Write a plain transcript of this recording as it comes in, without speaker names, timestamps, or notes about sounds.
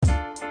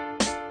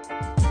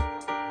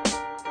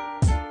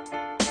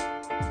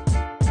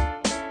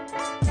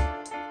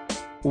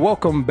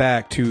Welcome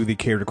back to the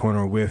Character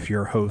Corner with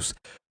your hosts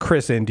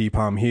Chris and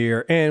Deepam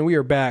here, and we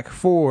are back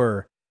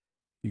for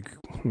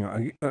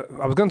I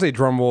was gonna say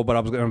drum roll, but I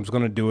was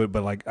gonna do it,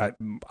 but like I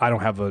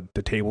don't have the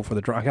table for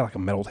the drum. I got like a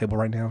metal table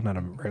right now, not a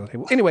regular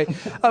table. Anyway,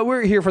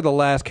 we're here for the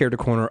last Character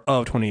Corner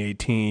of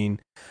 2018.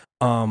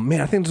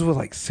 Man, I think this was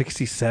like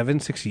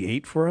 67,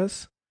 68 for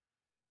us.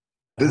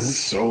 There's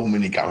so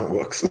many comic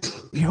books.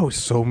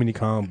 So many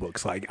comic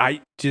books. Like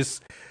I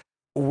just.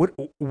 What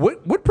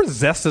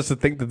possessed us to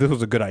think that this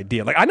was a good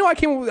idea? Like I know I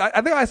think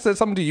I said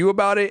something to you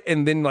about it,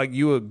 and then like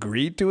you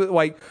agreed to it.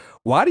 Like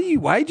why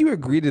did you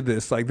agree to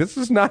this? Like this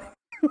is not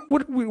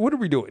what are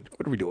we doing?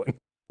 What are we doing?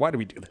 Why do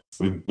we do this?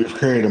 We've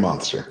created a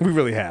monster. We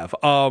really have.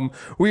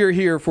 We are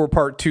here for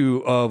part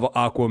 2 of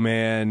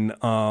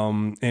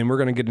Aquaman. And we're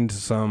gonna get into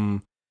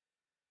some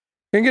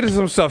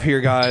stuff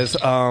here, guys.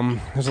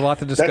 There's a lot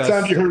to discuss. That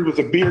sound you heard was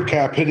a beer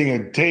cap hitting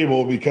a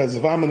table, because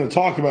if I'm going to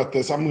talk about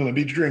this, I'm going to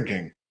be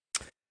drinking.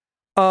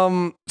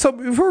 So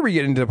before we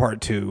get into part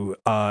 2,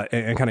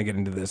 and kind of get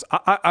into this,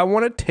 I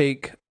want to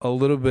take a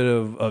little bit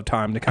of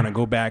time to kind of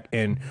go back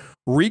and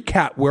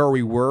recap where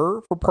we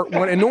were for part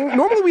 1. And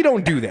normally we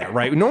don't do that,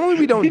 right? Normally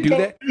we don't do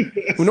that.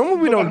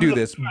 Normally we don't do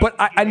this, but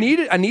I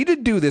need to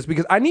do this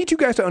because I need you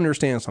guys to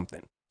understand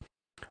something.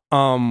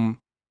 The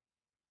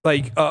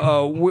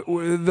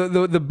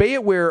bay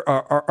at where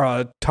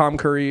Tom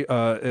Curry,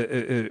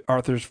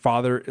 Arthur's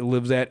father,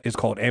 lives at is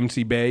called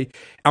MC Bay.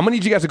 I'm gonna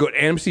need you guys to go to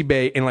MC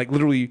Bay and like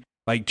literally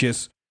like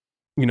just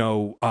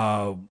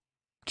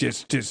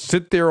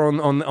sit there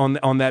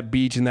on that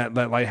beach in that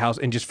lighthouse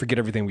and just forget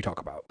everything we talk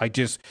about. Like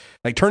just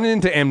like turn it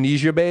into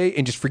Amnesia Bay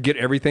and just forget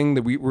everything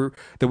that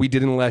we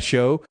did in the last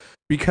show,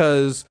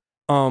 because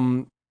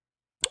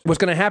what's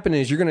gonna happen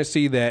is you're gonna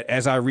see that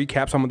as I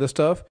recap some of this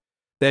stuff,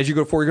 that as you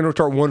go forward, you're gonna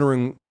start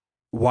wondering,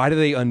 why did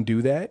they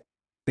undo that?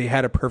 They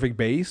had a perfect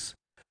base.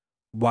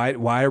 Why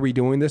are we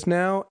doing this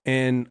now?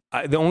 And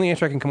the only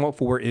answer I can come up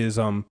for is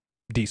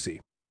DC.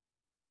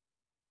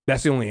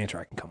 That's the only answer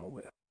I can come up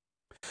with.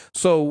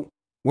 So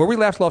where we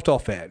left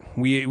off at,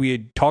 we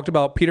had talked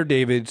about Peter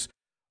David's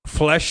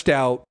fleshed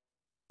out,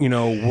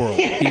 world.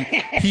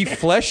 He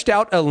fleshed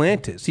out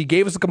Atlantis. He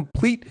gave us a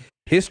complete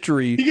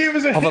history. He gave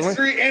us a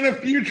history and a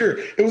future.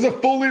 It was a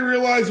fully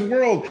realized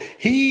world.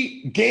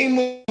 He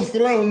Game of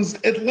Thrones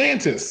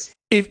Atlantis.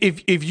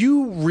 If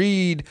you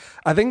read,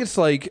 I think it's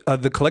like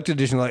the collected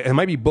edition, like it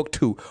might be book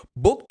 2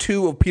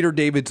 of Peter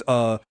David's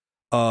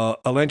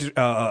Atlantis,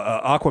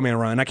 Aquaman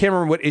run. I can't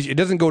remember what issue. It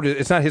doesn't go to.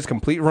 It's not his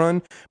complete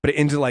run, but it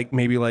ends at like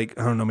maybe like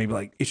I don't know, maybe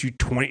like issue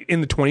 20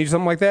 in the 20s,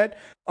 something like that.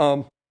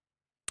 One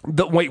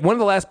of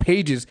the last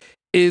pages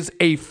is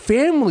a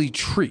family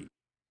tree.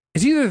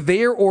 It's either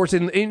there or it's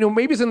in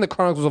maybe it's in the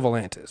Chronicles of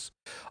Atlantis.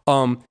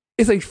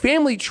 It's a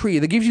family tree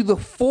that gives you the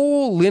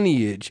full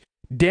lineage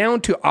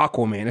down to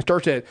Aquaman. It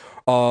starts at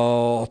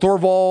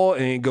Thorval,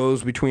 and it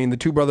goes between the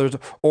two brothers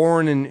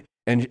Orin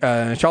and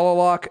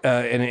Shalalak,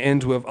 and it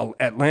ends with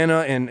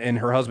Atlanta and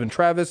her husband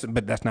Travis,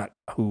 but that's not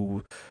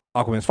who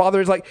Aquaman's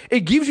father is. Like,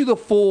 it gives you the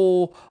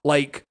full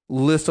like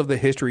list of the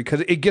history,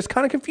 because it gets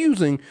kind of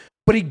confusing,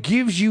 but it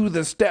gives you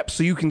the steps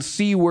so you can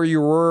see where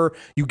you were.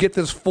 You get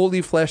this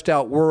fully fleshed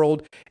out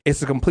world.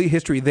 It's a complete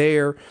history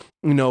there.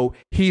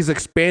 He's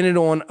expanded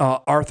on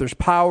Arthur's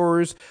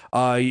powers.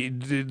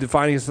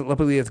 Defining his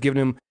telepathy has given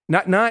him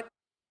not.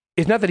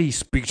 It's not that he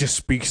just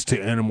speaks to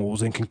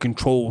animals and can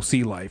control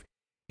sea life.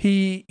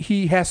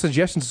 He has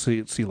suggestions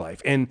to sea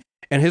life, and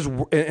this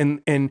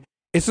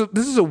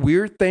is a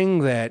weird thing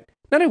that,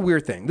 not a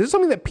weird thing. This is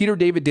something that Peter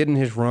David did in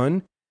his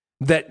run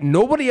that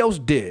nobody else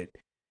did,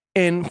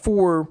 and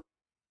for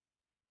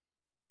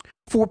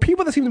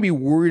people that seem to be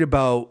worried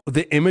about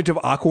the image of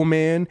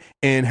Aquaman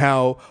and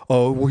how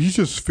he's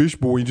just fish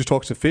boy, he just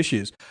talks to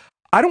fishes.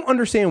 I don't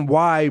understand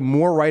why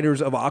more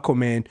writers of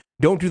Aquaman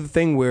don't do the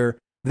thing where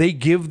they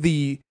give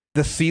the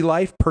sea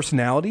life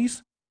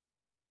personalities.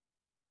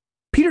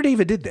 Peter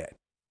David did that.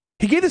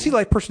 He gave the sea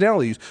life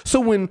personalities. So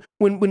when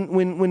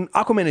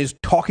Aquaman is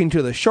talking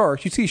to the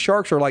sharks, you see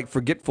sharks are like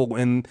forgetful,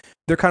 and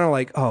they're kind of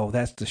like, oh,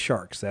 that's the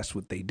sharks. That's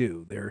what they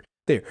do. They're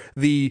there.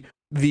 The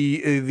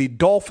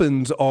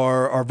dolphins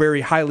are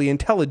very highly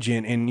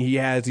intelligent, and he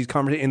has these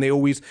conversations, and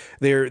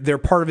they're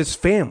part of his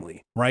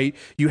family, right?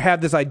 You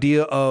have this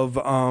idea of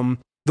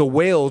the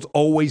whales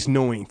always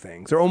knowing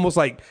things. They're almost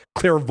like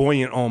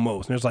clairvoyant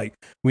almost. And it's like,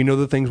 we know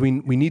the things we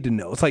need to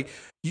know. It's like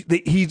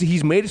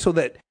he's made it so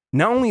that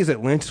not only is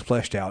Atlantis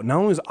fleshed out, not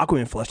only is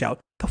Aquaman fleshed out,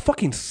 the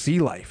fucking sea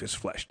life is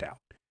fleshed out.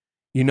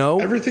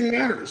 Everything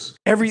matters.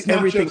 Everything.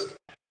 Just,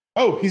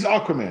 he's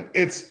Aquaman.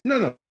 It's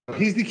no.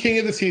 He's the king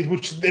of the seas,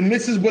 and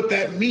this is what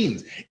that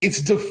means.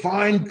 It's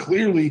defined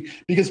clearly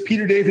because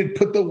Peter David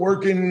put the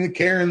work in and the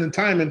care and the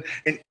time, and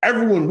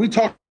everyone we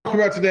talk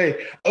about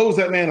today owes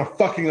that man a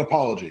fucking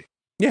apology.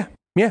 Yeah.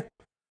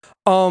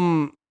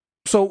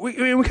 So we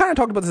kind of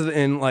talked about this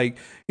in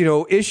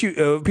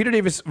issue Peter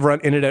Davis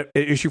run ended at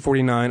issue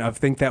 49. I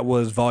think that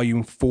was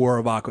volume 4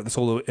 of the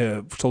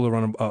solo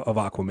run of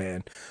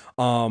Aquaman.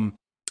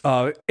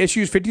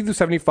 Issues 50 through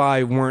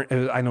 75 weren't.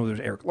 I know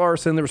there's Eric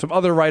Larson. There were some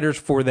other writers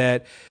for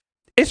that.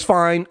 It's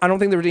fine. I don't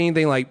think there was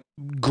anything like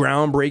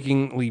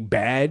groundbreakingly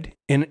bad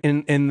in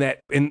the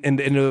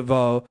end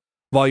of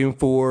volume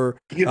 4.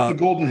 He gets the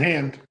golden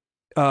hand.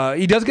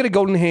 He does get a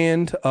golden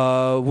hand,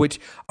 which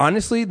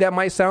honestly that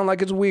might sound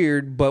like it's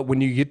weird, but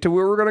when you get to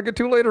where we're gonna get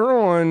to later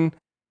on,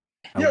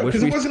 yeah,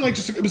 because it wasn't like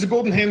just it was a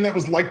golden hand that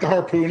was like the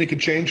harpoon. It could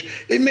change.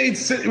 It made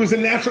sense. It was a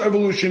natural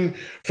evolution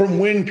from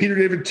when Peter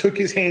David took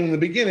his hand in the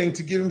beginning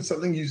to give him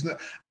something using that.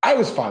 I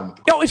was fine with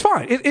it. No, it's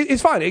fine.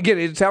 It's fine. Again,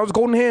 it sounds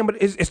golden hand,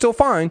 but it's still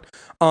fine.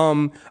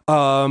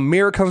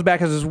 Mira comes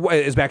back as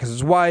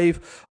his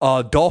wife.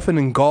 Dolphin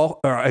and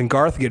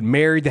Garth get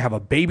married. They have a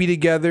baby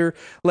together.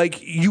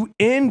 Like, you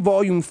end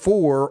volume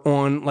 4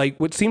 on like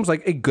what seems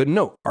like a good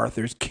note.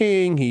 Arthur's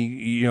king.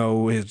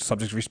 His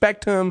subjects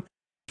respect him.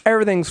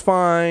 Everything's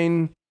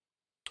fine.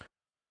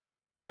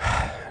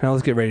 Now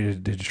let's get ready to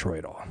destroy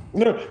it all.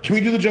 No, can we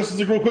do the Justice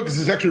League real quick?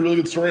 Because it's actually a really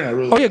good story. And I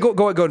really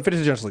go and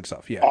finish the Justice League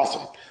stuff. Yeah,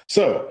 awesome.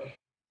 So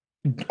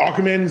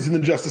Aquaman is in the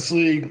Justice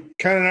League,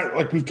 kind of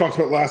like we've talked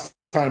about last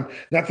time.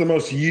 Not the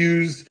most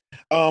used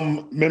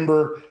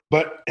member,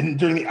 but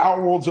during the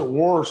Outworlds at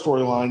War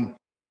storyline,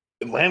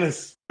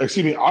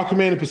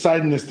 Aquaman and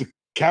Poseidon, the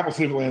capital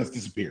city of Atlantis,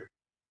 disappeared,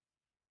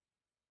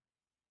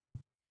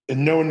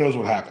 and no one knows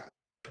what happened.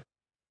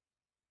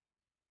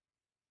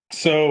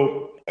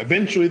 So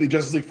eventually, the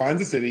Justice League finds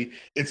the city.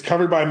 It's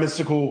covered by a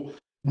mystical.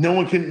 No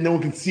one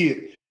can see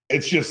it.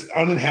 It's just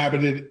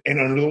uninhabited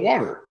and under the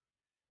water.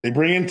 They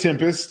bring in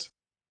Tempest,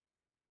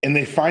 and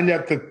they find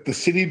out that the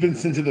city had been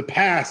sent to the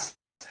past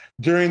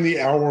during the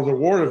Outworld of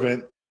War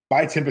event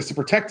by Tempest to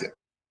protect it.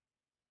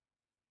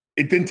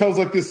 It then tells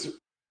like this.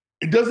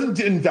 It doesn't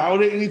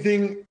invalidate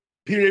anything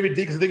Peter David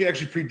did because I think it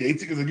actually predates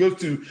it because it goes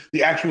to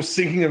the actual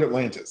sinking of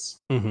Atlantis.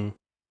 Mm-hmm.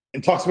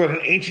 And talks about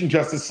an ancient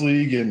Justice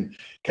League, and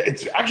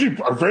it's actually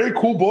a very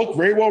cool book,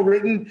 very well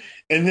written.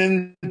 And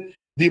then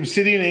the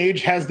Obsidian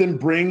Age has them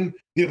bring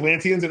the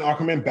Atlanteans and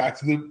Aquaman back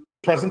to the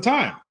present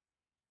time.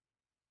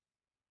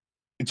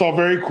 It's all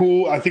very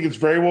cool. I think it's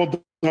very well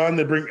done.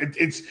 They bring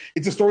it's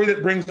a story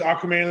that brings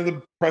Aquaman to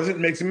the present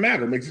and makes him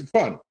matter, makes it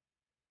fun.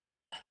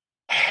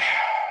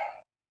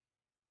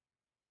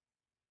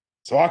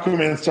 So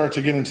Aquaman starts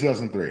again in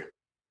 2003.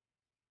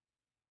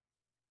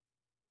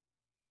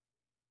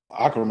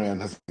 Aquaman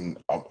has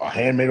a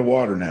hand made of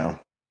water now,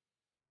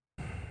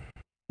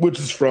 which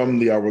is from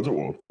the Outworld of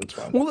War. That's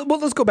fine. Well,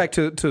 let's go back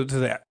to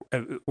that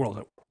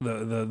world,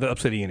 the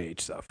Obsidian Age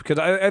stuff, because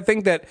I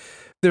think that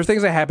there's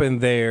things that happen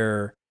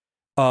there.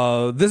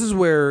 This is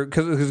where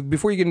because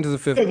before you get into the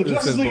fifth, the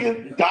Justice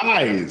League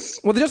dies.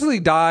 Well, the Justice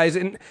League dies,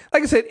 and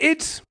like I said,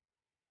 it's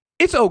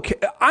okay.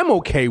 I'm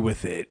okay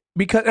with it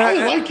because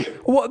I like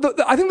it. Well,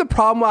 I think the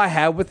problem I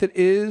have with it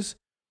is.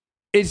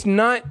 It's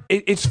not.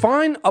 It's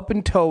fine up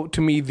until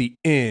to me the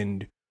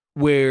end,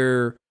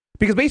 where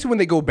because basically when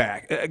they go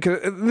back, this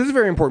is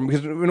very important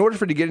because in order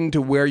for it to get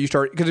into where you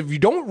start, because if you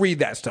don't read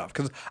that stuff,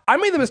 because I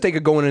made the mistake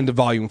of going into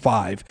volume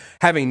 5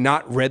 having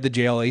not read the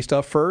JLA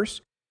stuff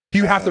first.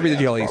 You have to read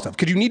the JLA stuff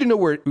because you need to know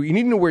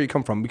where you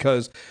come from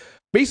because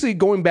basically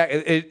going back,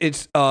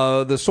 it's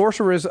the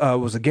sorceress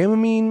was a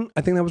Gamamine,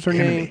 I think that was her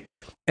name,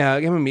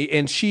 Gamamine,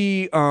 and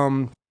she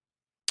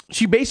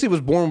basically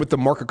was born with the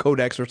Marker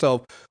Codex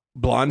herself.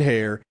 Blonde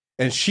hair,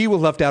 and she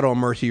was left out on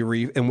Mercy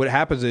Reef. And what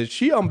happens is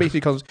she basically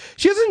comes.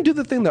 She doesn't do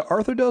the thing that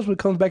Arthur does, when it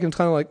comes back and it's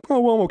kind of like,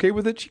 oh well, I'm okay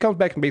with it. She comes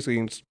back and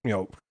basically,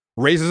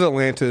 raises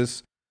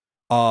Atlantis.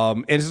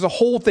 And it's a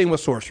whole thing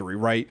with sorcery,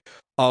 right?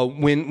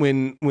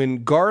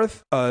 When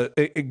Garth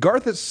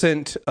has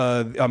sent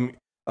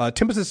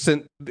Tempest has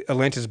sent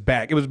Atlantis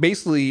back. It was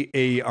basically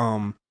a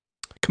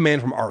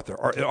command from Arthur.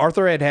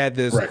 Arthur had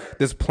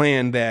this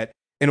plan that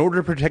in order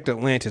to protect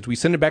Atlantis, we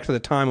send it back to the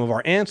time of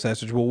our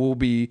ancestors, where we'll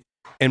be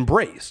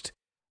embraced.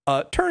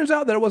 Turns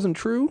out that it wasn't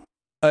true.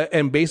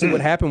 And basically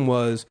what happened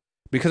was,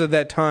 because of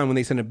that time when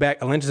they sent it back,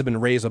 Atlantis had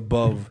been raised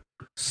above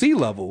sea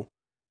level,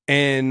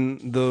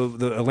 and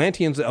the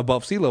Atlanteans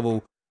above sea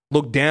level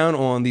look down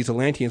on these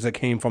Atlanteans that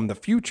came from the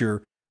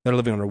future that are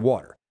living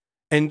underwater.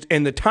 And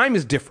the time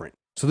is different.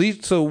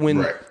 So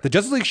when the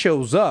Justice League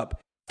shows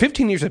up,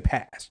 15 years have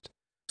passed.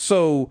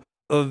 So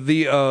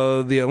the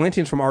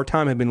Atlanteans from our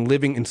time have been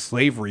living in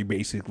slavery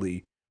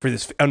basically for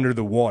this under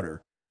the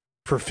water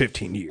for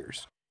 15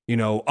 years.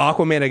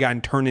 Aquaman had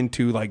gotten turned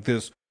into like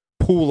this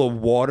pool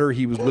of water.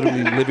 He was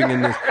literally living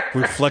in this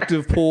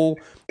reflective pool.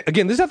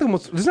 Again, this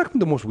is not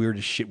the most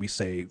weirdest shit we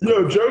say.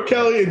 No, Joe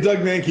Kelly and Doug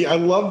Mankey. I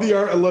love the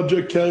art. I love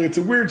Joe Kelly. It's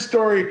a weird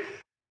story.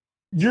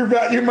 Your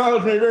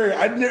mileage may vary.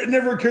 It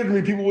never occurred to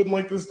me people wouldn't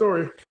like this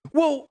story.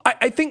 Well,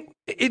 I think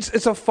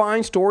it's a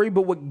fine story,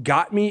 but what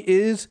got me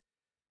is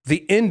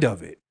the end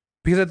of it.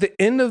 Because at the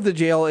end of the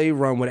JLA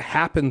run, what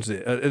happens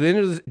at the end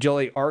of the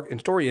JLA arc and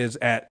story is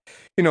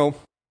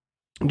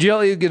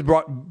JLA gets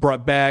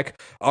brought back.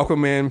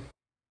 Aquaman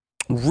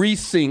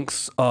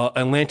resinks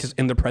Atlantis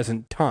in the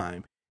present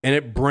time, and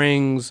it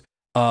brings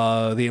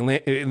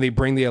they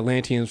bring the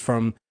Atlanteans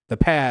from the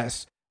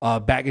past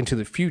back into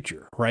the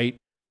future, right?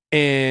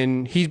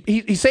 And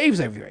he saves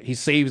everything. He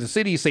saves the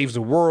city, he saves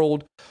the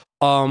world.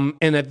 And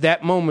at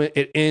that moment,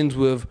 it ends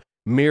with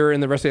Mir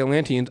and the rest of the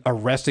Atlanteans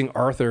arresting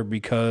Arthur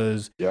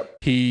because Yep.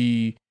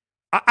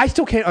 I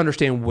still can't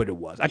understand what it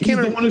was. I He's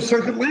can't. the one who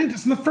sunk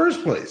Atlantis in the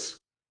first place.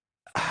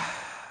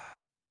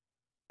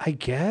 I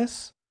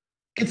guess.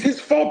 It's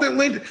his fault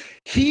that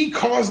he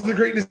caused the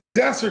great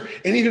disaster,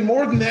 and even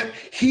more than that,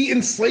 he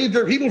enslaved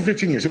their people for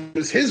 15 years. It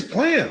was his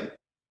plan.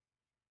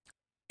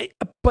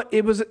 But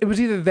it was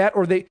either that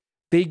or they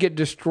get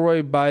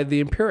destroyed by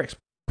the Imperiex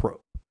probe.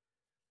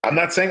 I'm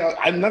not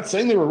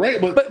saying they were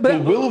right, but the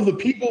will of the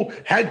people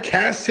had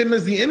cast him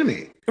as the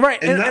enemy.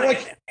 Right. And not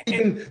like he'd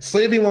been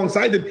slaving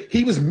alongside them.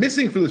 He was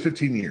missing for those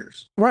 15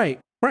 years. Right.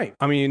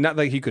 I mean, not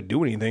like he could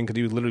do anything because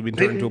he was literally being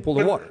turned into a pool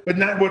of water. But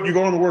not what you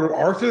go on the word of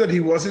Arthur that he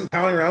wasn't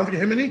palling around with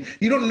Himini.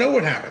 You don't know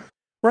what happened.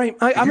 Right.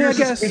 I mean, I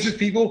guess suspicious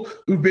people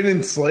who've been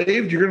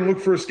enslaved, you're going to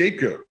look for a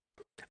scapegoat.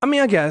 I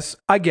mean, I guess.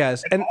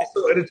 And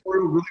also,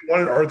 editorial really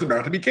wanted Arthur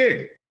not to be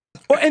king.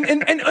 Well,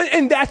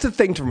 and that's the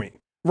thing to me,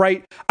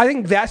 right? I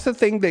think that's the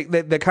thing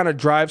that kind of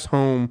drives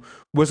home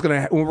what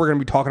we're going to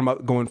be talking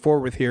about going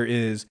forward with here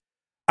is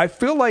I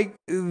feel like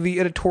the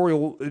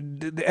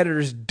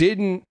editors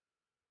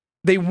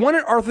they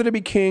wanted Arthur to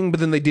be king,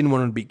 but then they didn't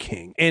want him to be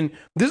king. And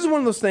this is one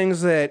of those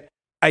things that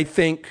I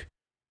think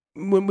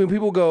when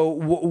people go,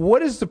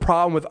 what is the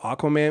problem with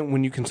Aquaman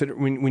when you consider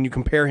when you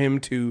compare him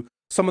to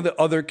some of the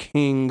other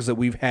kings that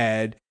we've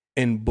had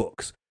in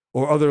books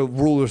or other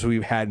rulers that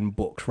we've had in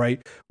books,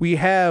 right? We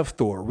have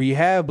Thor, we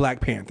have Black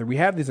Panther, we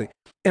have these things.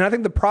 And I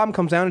think the problem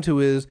comes down to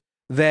is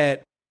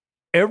that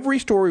every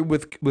story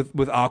with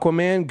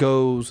Aquaman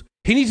goes,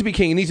 he needs to be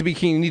king, he needs to be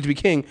king, he needs to be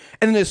king.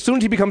 And then as soon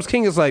as he becomes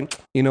king, it's like,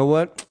 you know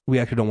what? We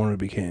actually don't want him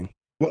to be king.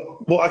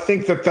 Well, I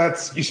think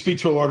that's, you speak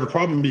to a larger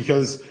problem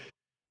because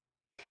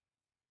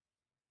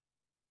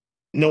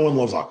no one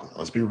loves Aquaman.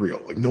 Let's be real.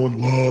 Like, no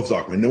one loves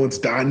Aquaman. No one's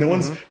dying. No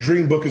one's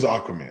dream book is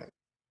Aquaman.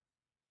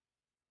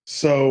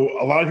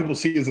 So a lot of people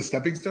see it as a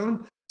stepping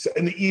stone. So,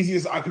 and the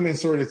easiest Aquaman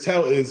story to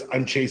tell is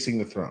I'm chasing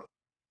the throne.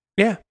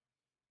 Yeah.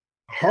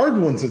 Hard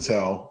one to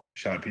tell,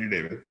 shout out Peter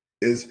David,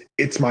 is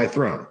it's my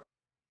throne.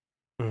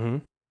 Mm-hmm.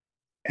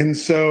 And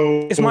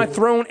so it's my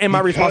throne and my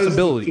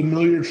responsibility. The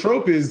familiar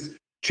trope is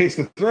chase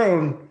the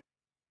throne.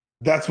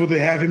 That's what they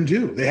have him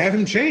do. They have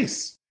him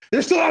chase.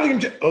 They're still having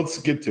him. Let's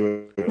get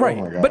to it. Right.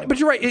 Oh my God. But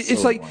you're right.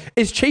 It's like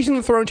it's chasing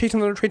the throne.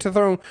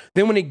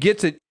 Then when it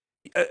gets it,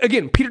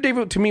 again, Peter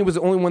David to me was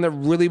the only one that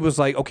really was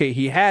like, okay,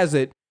 he has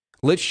it.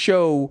 Let's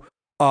show.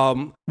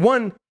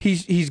 One,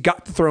 he's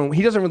got the throne.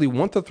 He doesn't really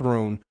want the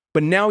throne,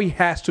 but now he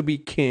has to be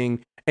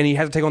king. And he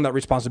has to take on that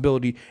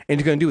responsibility, and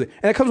he's going to do it.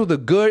 And it comes with the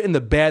good and the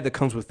bad that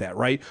comes with that,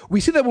 right?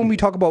 We see that when we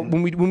talk about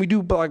when we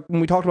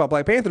talked about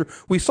Black Panther,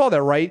 we saw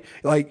that, right?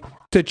 Like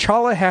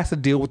T'Challa has to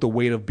deal with the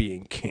weight of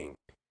being king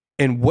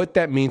and what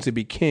that means to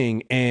be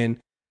king, and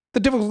the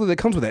difficulty that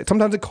comes with that.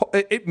 Sometimes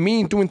it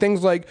means doing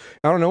things like,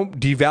 I don't know,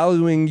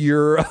 devaluing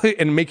your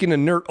and making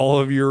inert all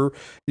of your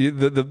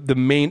the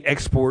main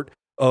export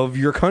of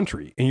your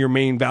country and your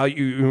main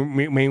value, your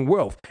main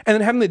wealth, and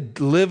then having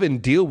to live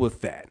and deal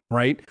with that,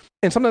 right?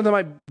 And sometimes that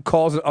might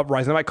cause an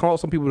uprising. That might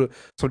cause some people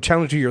to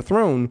challenge your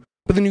throne,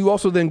 but then you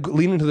also then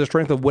lean into the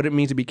strength of what it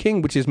means to be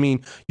king, which is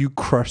mean you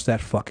crush that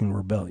fucking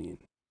rebellion.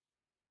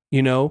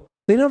 You know,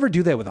 they never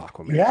do that with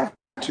Aquaman. You have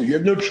to. You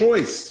have no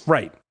choice,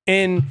 right?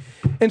 And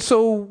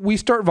so we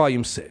start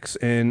volume 6,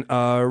 and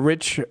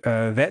Rich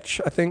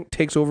Vetch, I think,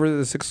 takes over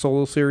the 6th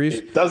solo series.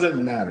 It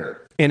doesn't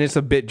matter. And it's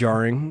a bit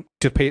jarring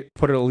to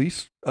put it at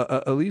least.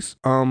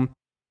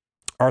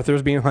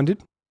 Arthur's being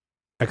hunted,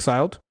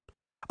 exiled.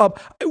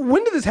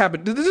 When did this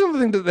happen? This is another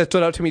thing that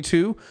stood out to me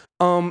too.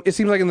 It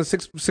seems like in the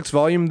sixth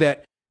volume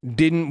that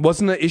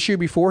wasn't an issue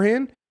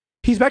beforehand.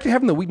 He's back to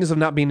having the weakness of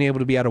not being able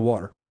to be out of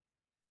water.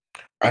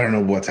 I don't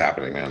know what's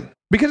happening, man.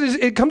 Because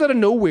it comes out of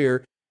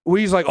nowhere where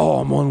he's like, "Oh,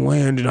 I'm on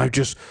land and I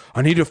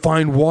need to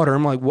find water."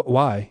 I'm like,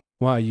 "Why?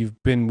 Why? You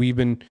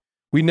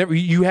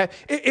had."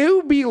 It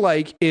would be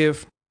like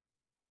if,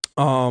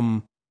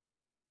 early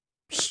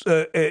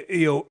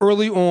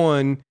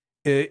on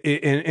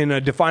in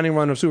a defining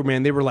run of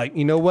Superman, they were like,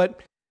 you know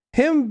what,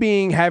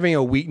 him having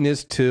a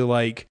weakness to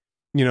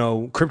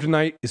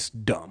kryptonite is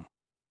dumb.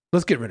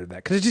 Let's get rid of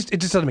that because it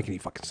just doesn't make any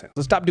fucking sense.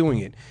 Let's stop doing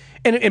it.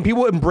 And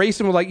people embrace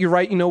him, were like, you're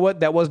right. You know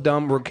what? That was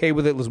dumb. We're okay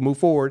with it. Let's move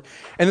forward.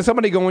 And then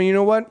somebody going, you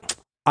know what?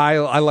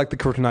 I like the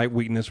kryptonite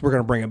weakness. We're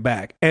gonna bring it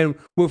back. And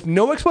with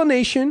no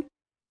explanation,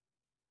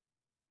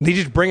 they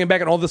just bring it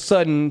back, and all of a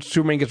sudden,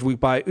 Superman gets weak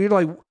by. You're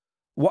like,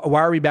 why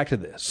are we back to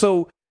this?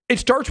 So it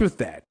starts with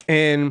that,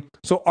 and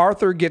so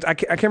Arthur gets. I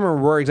can't remember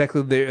where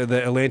exactly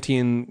the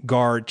Atlantean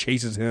guard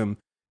chases him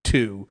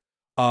to.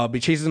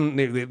 But chases him.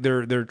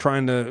 They're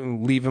trying to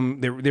leave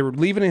him. They were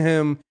leaving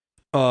him.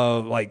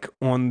 Like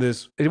on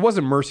this, it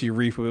wasn't Mercy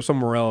Reef, it was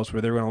somewhere else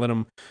where they were going to let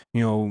him,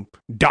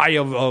 die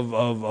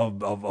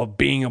of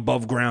being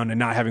above ground and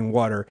not having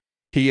water.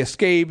 He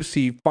escapes.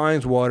 He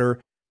finds water,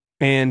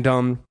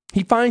 and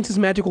he finds his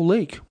magical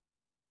lake.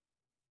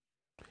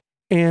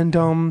 And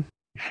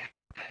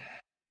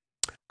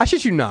I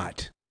shit you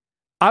not,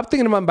 I'm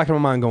thinking about back in my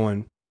mind,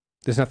 going,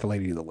 "This is not the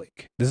Lady of the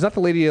Lake. This is not the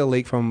Lady of the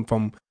Lake from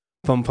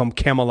from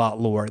Camelot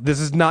lore. This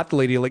is not the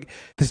lady. Like,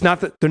 this is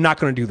not the, they're not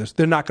going to do this.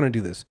 They're not going to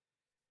do this.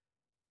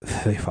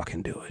 They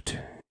fucking do it.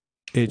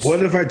 It's,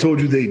 what if I told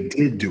you they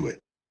did do it?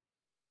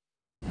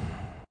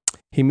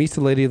 He meets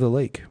the Lady of the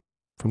Lake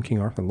from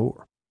King Arthur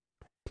lore.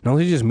 Not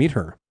only does he just meet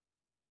her,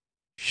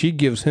 she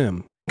gives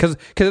him, because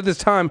at this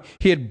time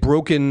he had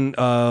broken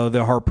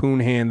the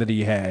harpoon hand that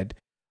he had,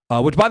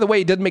 which, by the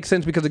way, it doesn't make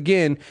sense because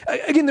again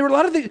there were a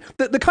lot of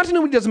the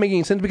continuity doesn't make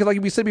any sense because, like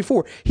we said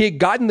before, he had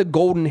gotten the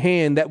golden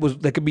hand that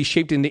could be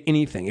shaped into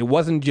anything. It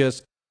wasn't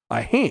just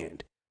a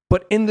hand,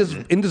 but in this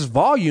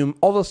volume,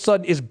 all of a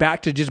sudden it's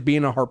back to just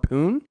being a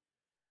harpoon.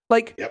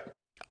 Like, yep.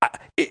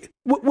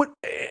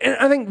 And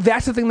I think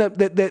that's the thing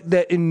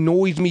that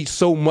annoys me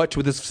so much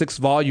with this sixth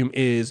volume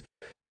is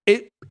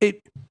it's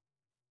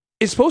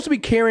supposed to be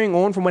carrying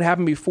on from what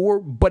happened before,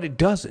 but it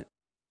doesn't.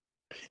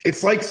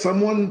 It's like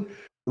someone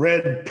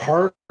read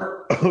part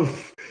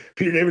of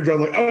Peter David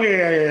Drum, like, oh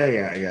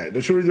yeah.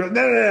 The short no,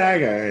 I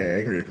got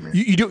it.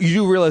 You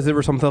do realize there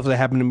were some stuff that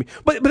happened to me,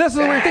 but that's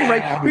the weird thing,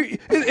 right?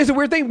 It's a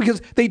weird thing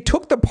because they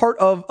took the part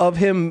of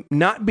him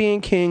not being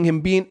king,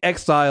 him being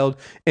exiled,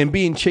 and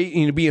being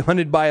being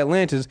hunted by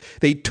Atlantis.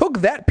 They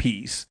took that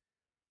piece,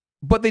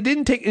 but they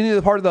didn't take any of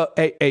the part of the.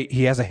 Hey,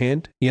 he has a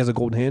hand. He has a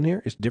golden hand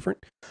here. It's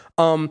different.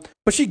 But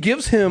she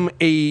gives him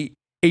a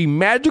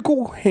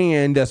magical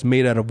hand that's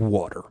made out of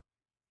water.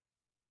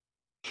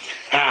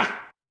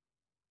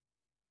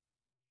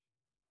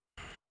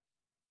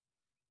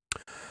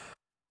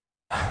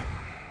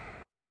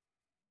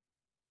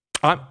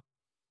 Not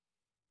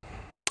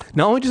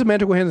only just a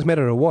magical hand that's made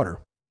out of water,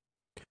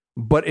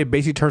 but it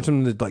basically turns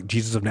him into like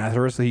Jesus of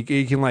Nazareth. So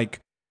he can like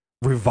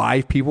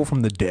revive people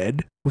from the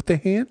dead with the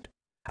hand.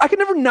 I can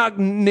never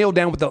nail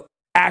down what the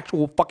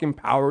actual fucking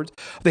powers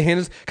of the hand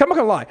is. I'm not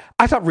gonna lie,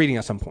 I stopped reading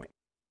at some point.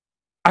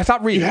 I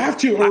stopped reading. You have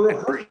to, or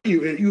it'll hurt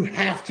you. You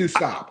have to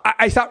stop.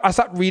 I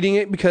stopped reading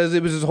it because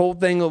it was this whole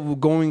thing of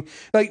going,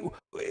 like,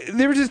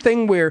 there was this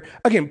thing where,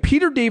 again,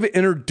 Peter David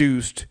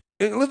introduced,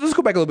 let's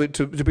go back a little bit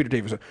to Peter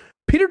David. So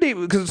Peter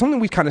David, because it's something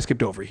we kind of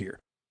skipped over here.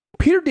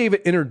 Peter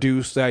David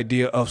introduced the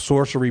idea of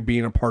sorcery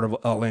being a part of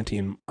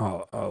Atlantean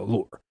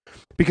lore.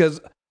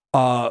 Because,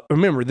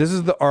 remember, this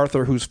is the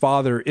Arthur whose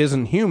father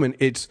isn't human.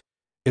 It's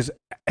his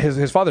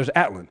father's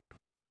Atlan.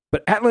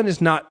 But Atlan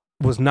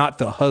was not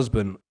the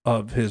husband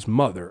of his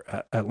mother,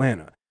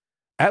 Atlanta.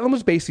 Atlan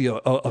was basically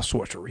a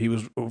sorcerer. He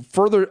was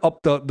further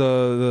up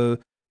the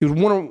he was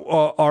one of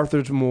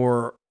Arthur's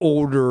more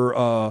older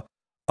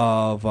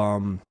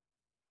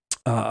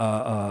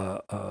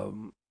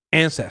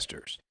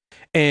ancestors.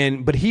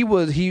 But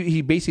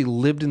he basically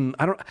lived in,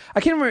 I don't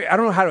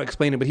know how to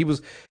explain it, but he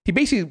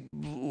basically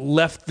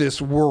left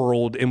this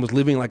world and was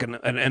living like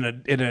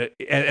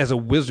as a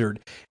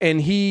wizard,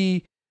 and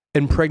he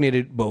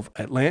impregnated both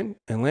Atlantia,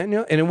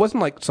 and it wasn't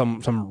like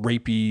some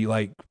rapey,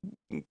 like,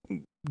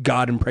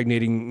 God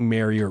impregnating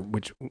Mary, or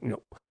which,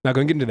 not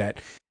going to get into that.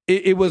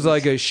 It was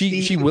like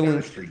she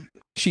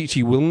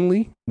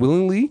willingly,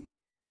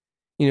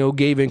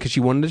 gave in because she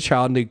wanted a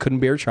child and they couldn't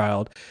bear a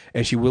child,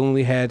 and she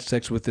willingly had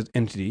sex with this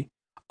entity.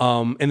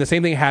 And the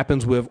same thing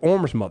happens with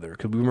Orm's mother,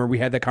 because remember we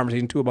had that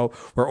conversation too about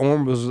where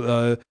Orm was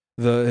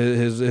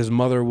his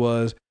mother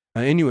was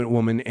an Inuit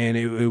woman, and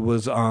it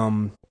was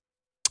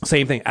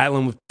same thing.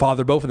 Atlan would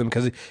father both of them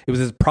because it was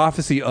this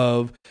prophecy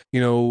of,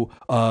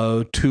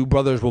 two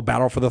brothers will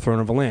battle for the throne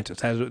of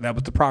Atlantis. That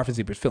was the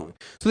prophecy he was filling.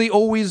 So he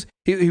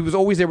was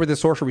always there with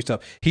this sorcery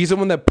stuff. He's the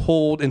one that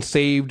pulled and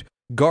saved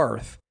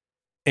Garth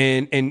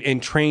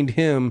and trained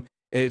him.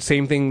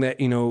 Same thing that,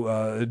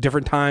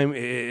 different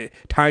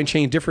time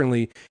changed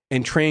differently,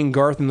 and trained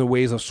Garth in the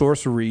ways of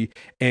sorcery,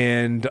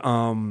 and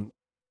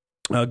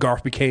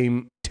Garth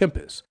became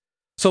Tempest.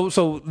 So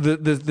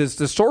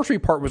the sorcery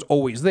part was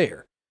always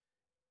there.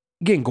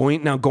 Again,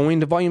 going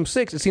to volume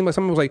 6, it seemed like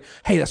someone was like,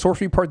 hey, that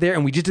sorcery part there,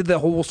 and we just did that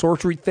whole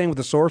sorcery thing with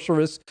the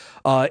sorceress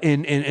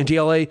in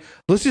GLA.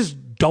 Let's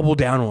just double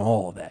down on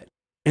all of that.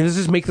 And let's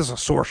just make this a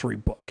sorcery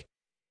book.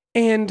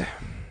 And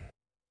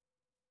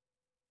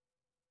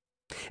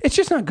it's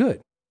just not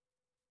good.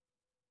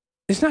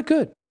 It's not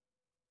good.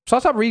 So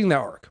I stopped reading that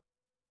arc.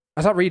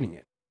 I stopped reading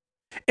it.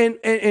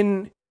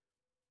 And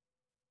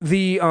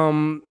the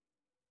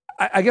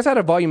I guess out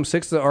of volume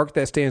 6, the arc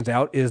that stands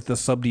out is the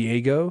Sub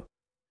Diego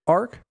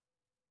arc,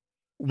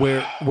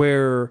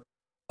 where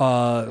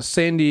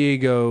San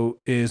Diego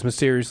is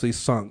mysteriously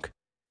sunk,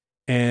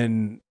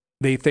 and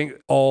they think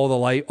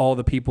all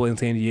the people in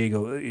San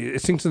Diego,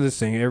 it sinks to this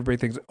thing. Everybody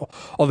thinks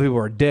all the people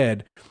are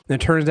dead.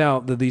 And it turns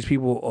out that these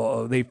people,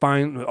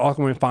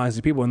 Aquaman finds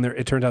these people, and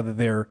it turns out that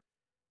they're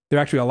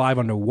actually alive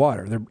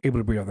underwater. They're able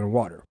to breathe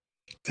underwater.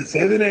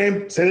 Say the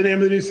name of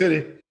the new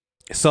city.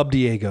 Sub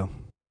Diego.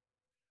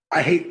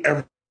 I hate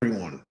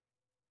everyone.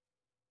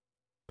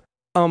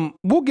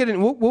 We'll get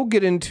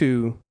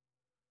into.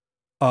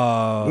 We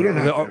don't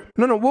have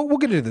No. We'll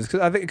get into this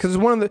because it's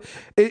one of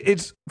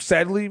it's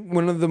sadly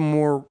one of the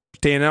more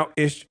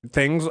standout-ish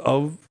things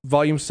of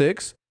Volume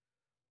 6.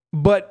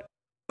 But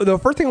the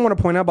first thing I want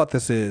to point out about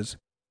this is,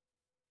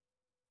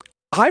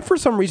 I for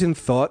some reason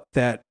thought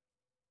that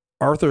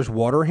Arthur's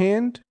water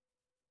hand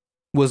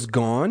was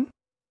gone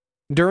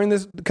during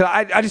this, because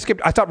I just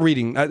skipped. I stopped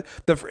reading. I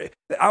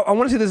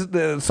want to say this.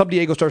 The Sub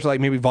Diego starts like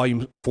maybe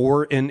volume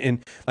 4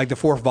 in like the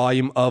 4th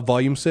volume of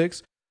volume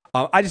 6.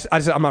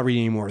 I'm not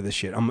reading any more of this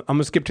shit. I'm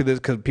gonna skip to this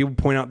because people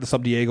point out the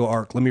Sub Diego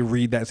arc. Let me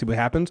read that and see what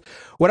happens.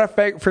 What I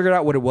figured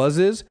out what it was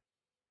is,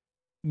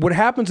 what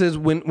happens is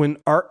when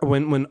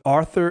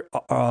Arthur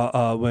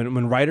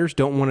when writers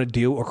don't want to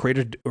deal, or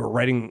creators are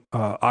writing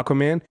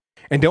Aquaman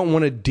and don't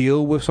want to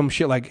deal with some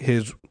shit like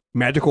his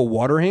magical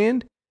water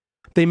hand,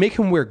 they make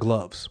him wear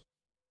gloves,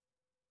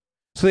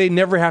 so they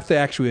never have to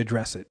actually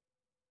address it.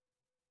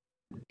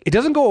 It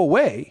doesn't go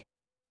away.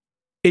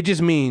 It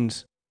just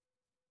means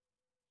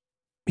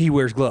he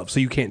wears gloves, so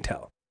you can't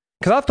tell.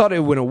 Because I thought it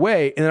went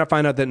away, and then I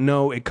find out that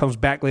no, it comes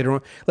back later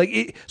on.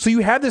 So you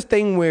have this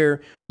thing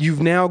where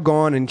you've now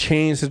gone and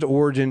changed his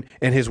origin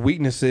and his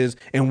weaknesses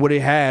and what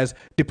it has,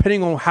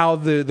 depending on how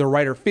the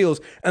writer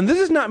feels. And this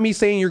is not me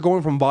saying you're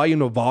going from volume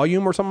to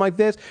volume or something like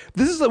this.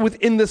 This is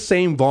within the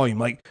same volume.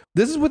 Like,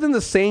 this is within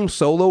the same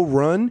solo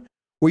run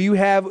where you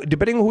have,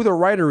 depending on who the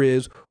writer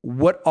is,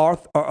 what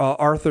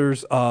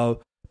Arthur's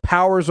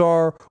powers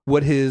are,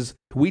 what his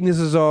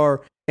weaknesses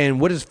are, and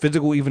what his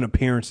physical even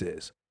appearance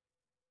is.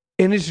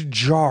 And it's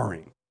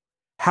jarring.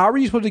 How are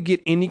you supposed to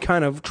get any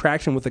kind of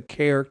traction with a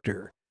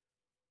character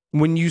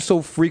when you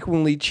so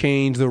frequently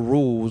change the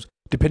rules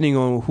depending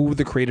on who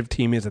the creative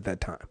team is at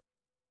that time?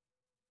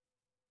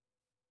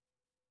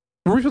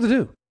 What are we supposed to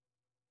do?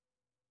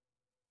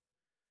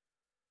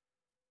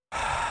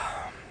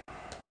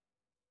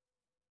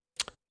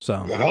 So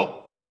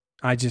help.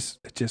 I just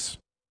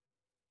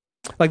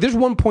like, there's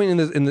one point in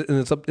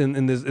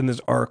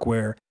this arc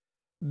where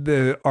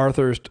the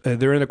Arthur's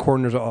they're in the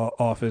coroner's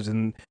office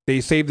and they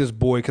save this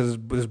boy because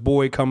this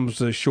boy comes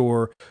to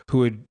shore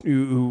who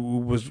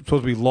was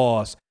supposed to be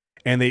lost,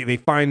 and they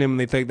find him and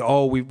they think,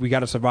 oh, we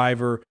got a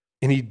survivor,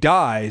 and he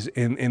dies,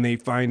 and they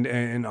find,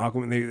 and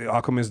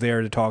Aquaman's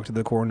there to talk to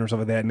the coroner and stuff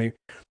like that, and they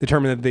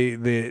determine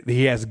that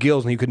he has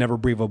gills and he could never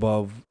breathe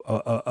above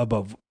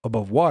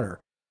water.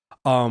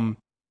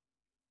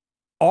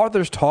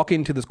 Arthur's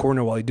talking to this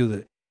coroner while he do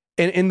that,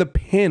 and in the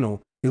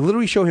panel they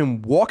literally show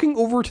him walking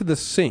over to the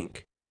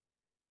sink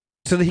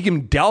so that he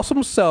can douse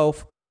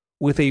himself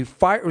with a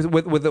fire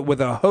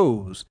with a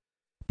hose,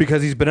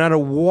 because he's been out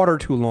of water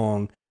too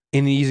long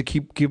and he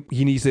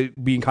needs to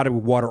be in contact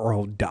with water or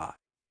he'll die.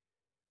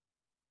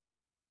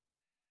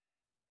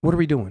 What are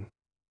we doing?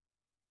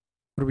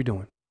 What are we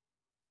doing?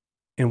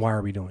 And why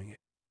are we doing it?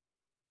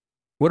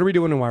 What are we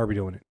doing and why are we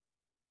doing it?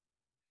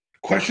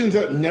 Questions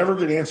that never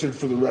get answered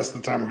for the rest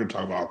of the time we're going to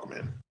talk about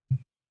Aquaman.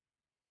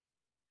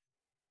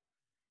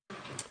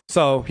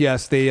 So,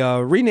 yes, they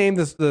renamed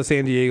the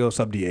San Diego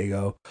Sub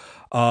Diego.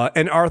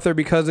 And Arthur,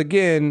 because,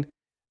 again,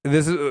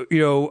 this is,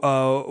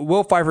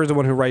 Will Pfeiffer is the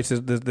one who writes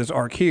this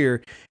arc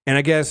here. And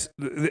I guess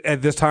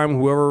at this time,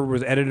 whoever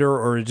was editor,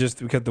 or just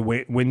because the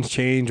winds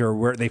changed or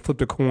where they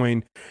flipped a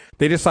coin,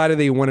 they decided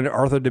they wanted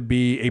Arthur to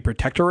be a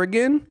protector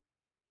again.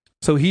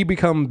 So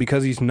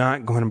because he's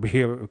not going to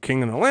be a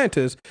king in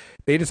Atlantis,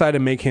 they decided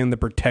to make him the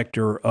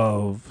protector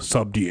of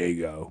Sub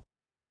Diego.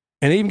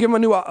 And they even give him a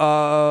new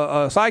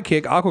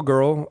sidekick, Aqua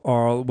Girl,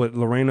 or with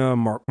Lorena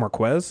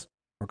Marquez.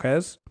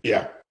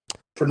 Yeah,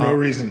 for no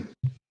reason.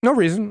 No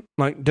reason.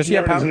 Like, does she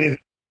have powers?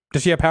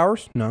 Does she have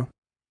powers? No.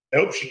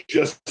 Nope, she's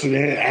just an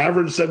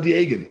average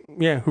Sub-Diegan.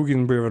 Yeah, who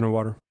can breathe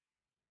underwater?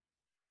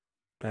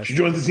 She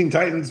joined the Teen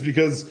Titans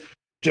because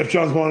Jeff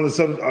Johns wanted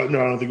to no,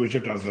 I don't think it was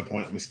Jeff Johns at that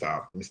point. Let me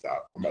stop. I'm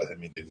about to hit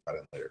me things about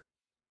it later.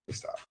 Let me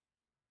stop.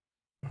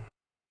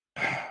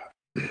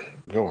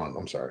 Go on.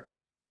 I'm sorry.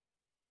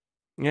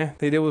 Yeah,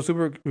 they did with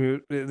super.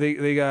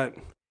 They got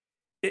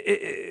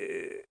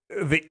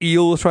the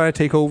eel was trying to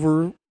take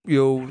over.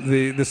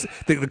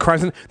 The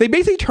crimes. They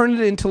basically turned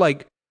it into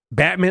like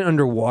Batman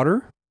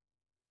underwater,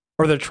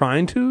 or they're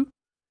trying to,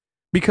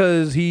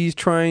 because he's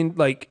trying.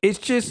 Like, it's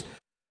just.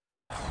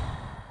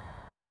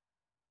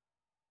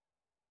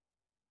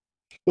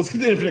 Let's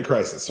get to Infinite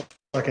Crisis so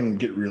I can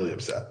get really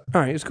upset.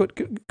 All right, let's go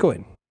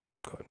ahead.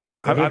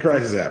 Infinite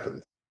Crisis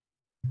happens,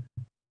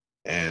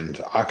 and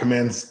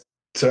Aquaman's.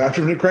 So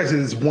after Infinite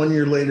Crisis, it's 1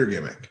 year later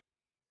gimmick,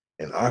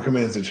 and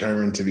Aquaman's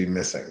determined to be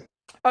missing.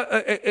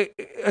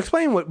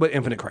 Explain what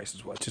Infinite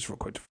Crisis was, just real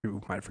quick.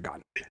 You might have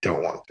forgotten. I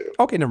don't want to.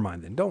 Okay, never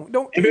mind then. Don't.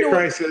 Infinite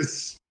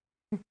Crisis.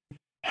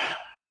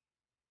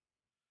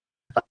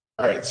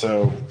 All right,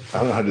 so I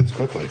don't know how to do this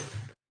quickly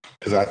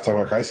because I have to talk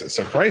about Crisis.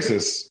 So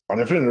Crisis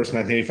on Infinite Earths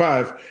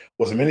 1985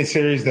 was a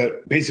miniseries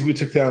that basically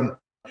took down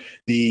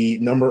the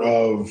number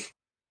of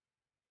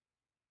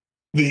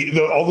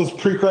all those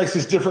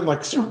pre-crisis different,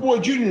 like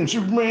Superboy Jr. and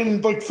Superman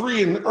like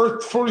 3 and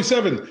Earth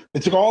 47. They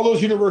took all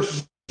those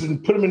universes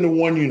and put them into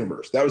one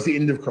universe. That was the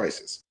end of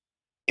Crisis.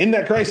 In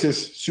that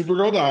Crisis,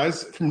 Supergirl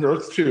dies from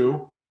Earth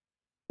 2.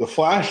 The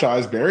Flash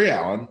dies, Barry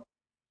Allen.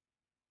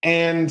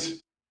 And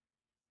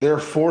there are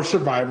 4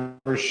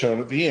 survivors shown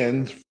at the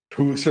end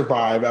who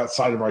survive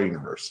outside of our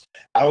universe.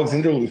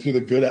 Alexander Luthor, the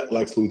good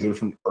Lex Luthor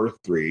from Earth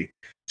 3.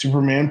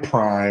 Superboy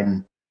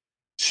Prime,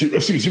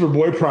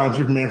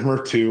 Superman from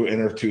Earth 2,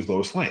 and Earth 2's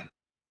Lois Lane.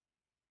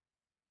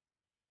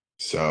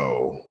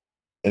 So,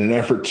 in an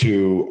effort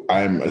to,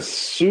 I'm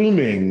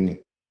assuming,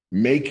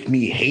 make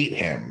me hate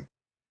him,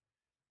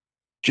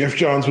 Jeff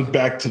Johns went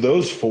back to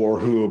those four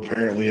who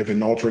apparently have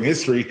been altering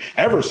history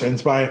ever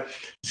since by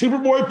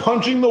Superboy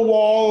punching the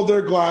wall of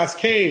their glass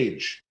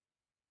cage.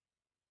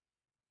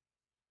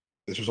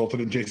 This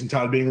resulted in Jason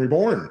Todd being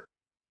reborn.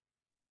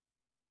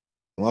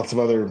 And lots of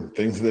other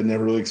things that they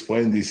never really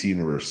explained in the DC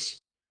universe.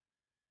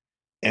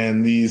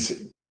 And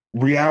these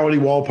reality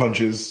wall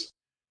punches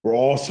were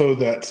also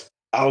that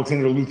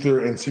Alexander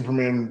Luthor and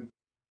Superman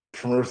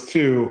from Earth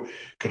 2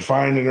 could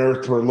find an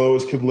Earth where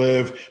Lois could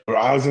live, but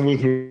Alexander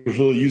Luthor was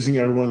really using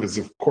everyone because,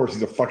 of course,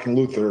 he's a fucking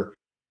Luthor,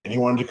 and he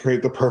wanted to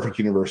create the perfect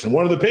universe. And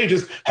one of the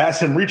pages has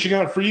him reaching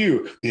out for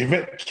you. The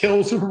event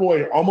killed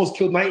Superboy, almost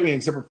killed Nightwing,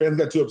 except for fans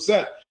got too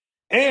upset.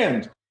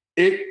 And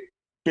it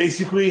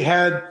basically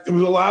it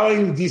was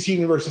allowing the DC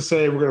universe to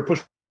say, we're going to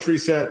push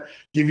reset,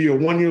 give you a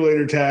 1 year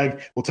later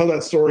tag. We'll tell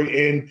that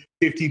story in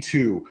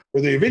 52,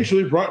 where they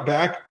eventually brought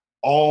back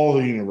all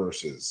the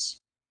universes.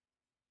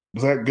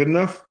 Was that good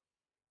enough?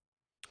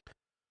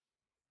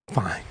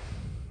 Fine.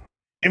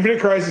 Infinite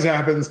Crisis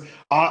happens.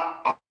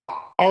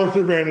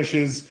 Arthur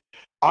vanishes.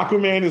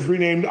 Aquaman is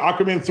renamed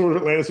Aquaman Sword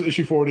of Atlantis with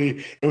issue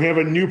 40, and we have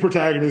a new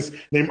protagonist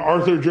named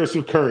Arthur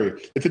Joseph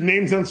Curry. If the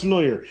name sounds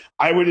familiar,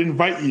 I would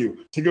invite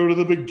you to go to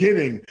the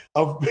beginning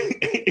of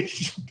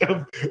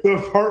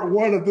part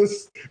 1 of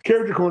this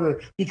character corner,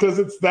 because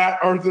it's that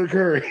Arthur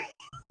Curry.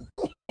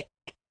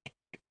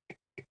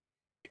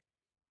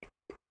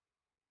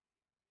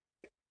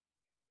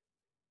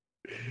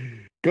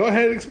 Go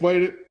ahead and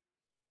explain it.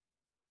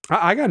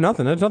 I got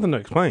nothing. There's nothing to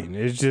explain.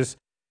 It's just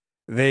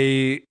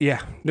there's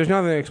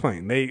nothing to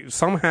explain. They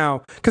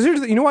somehow, because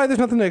you know why there's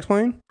nothing to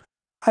explain?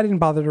 I didn't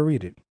bother to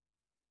read it.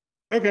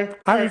 Okay,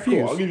 I refused.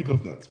 Cool. I'll give you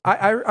those notes.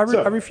 I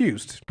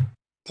refused.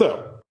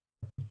 So,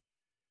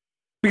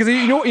 because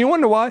you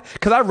wonder why?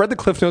 Because I read the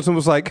Cliff Notes and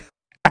was like,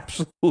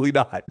 absolutely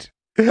not.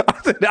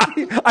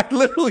 I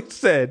literally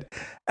said,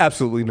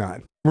 absolutely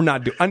not. We're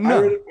not doing.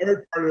 No. I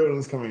read part of it when it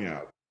was coming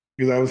out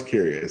because I was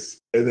curious,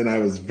 and then I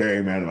was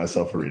very mad at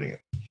myself for reading it.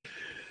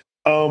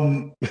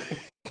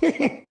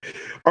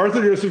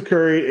 Arthur Joseph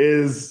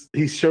Curry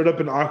he showed up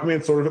in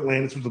Aquaman Sword of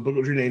Atlantis, which the book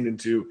was renamed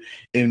into,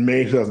 in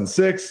May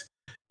 2006.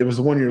 It was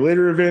a 1 year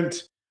later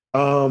event.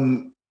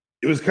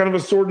 It was kind of a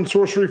sword and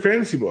sorcery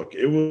fantasy book.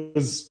 It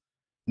was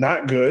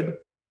not good.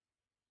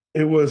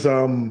 It was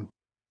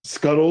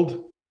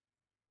scuttled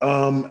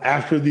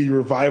after the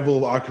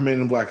revival of Aquaman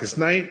and Blackest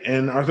Night,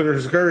 and Arthur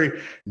Joseph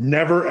Curry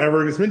never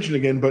ever gets mentioned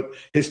again, but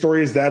his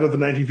story is that of the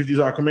 1950s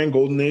Aquaman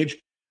Golden Age.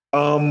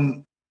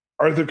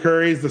 Arthur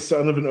Curry is the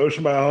son of an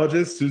ocean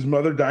biologist whose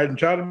mother died in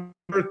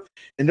childbirth,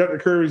 and Dr.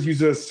 Curry was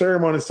used as a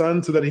serum on his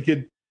son so that he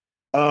could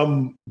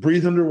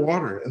breathe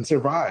underwater and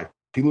survive.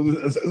 He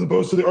lived, as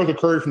opposed to the Arthur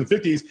Curry from the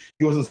 50s,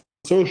 he wasn't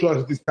socialized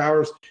with these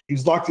powers. He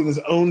was locked in his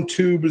own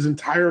tube his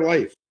entire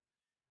life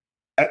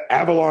at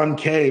Avalon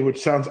K,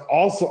 which sounds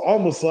also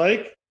almost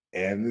like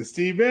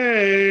Amnesty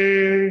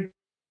Bay.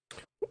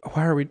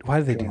 Why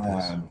did they do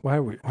this? Why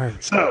are we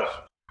so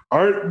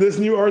this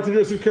new Arthur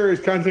Joseph Curry is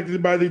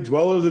contacted by the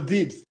Dwellers of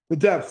the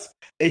Depths,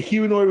 a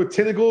humanoid with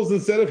tentacles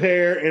instead of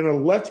hair and a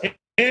left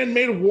hand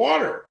made of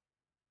water.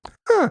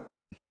 Huh.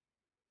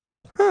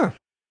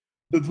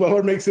 The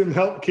Dweller makes him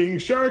help King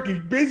Shark. He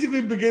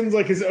basically begins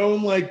like his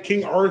own like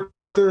King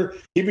Arthur.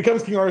 He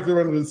becomes King Arthur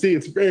under the sea.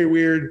 It's very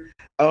weird.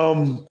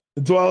 The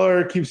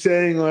Dweller keeps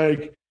saying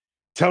like,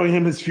 telling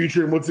him his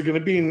future and what's it going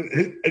to be,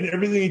 and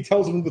everything he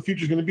tells him what the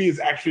future is going to be is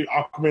actually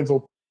Aquaman's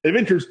old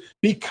adventures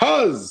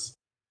because.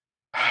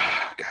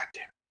 God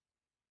damn.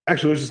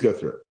 Actually, let's just go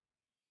through it.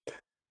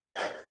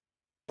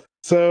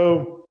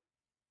 So,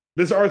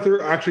 this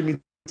Arthur actually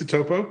meets the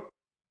Topo.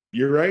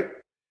 You're right.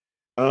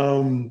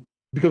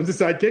 Becomes his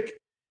sidekick.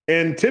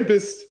 And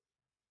Tempest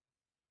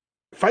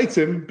fights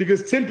him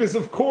because Tempest,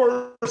 of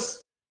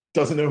course,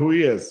 doesn't know who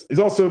he is. He's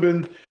also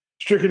been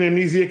stricken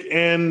amnesiac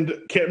and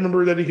can't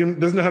remember that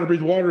doesn't know how to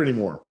breathe water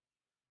anymore.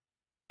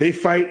 They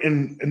fight,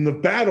 and in the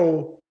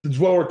battle, the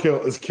Dweller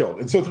is killed.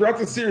 And so throughout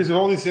the series, there's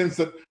all these hints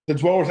that the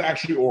Dweller is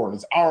actually Orin.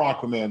 It's our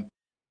Aquaman.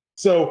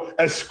 So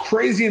as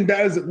crazy and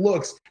bad as it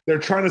looks, they're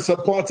trying to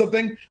subplot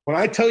something. When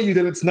I tell you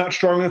that it's not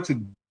strong enough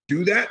to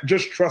do that,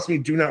 just trust me,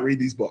 do not read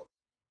these books.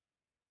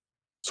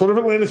 Sword of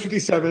Atlantis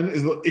 57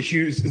 is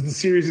the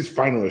series'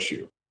 final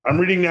issue. I'm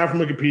reading now from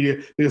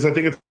Wikipedia because I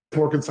think it's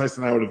more concise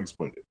than I would have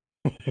explained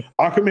it.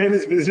 Aquaman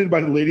is visited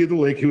by the Lady of the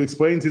Lake, who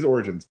explains his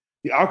origins.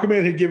 The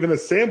Aquaman had given a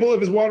sample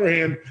of his water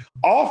hand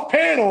off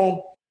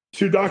panel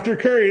to Dr.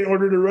 Curry in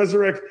order to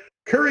resurrect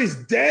Curry's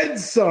dead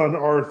son,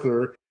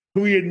 Arthur,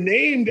 who he had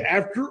named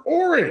after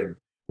Orin.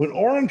 When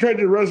Orin tried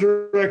to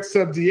resurrect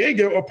Sub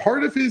Diego, a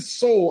part of his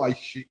soul, I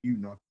shit you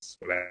not, this is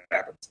what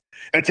happens,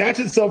 attached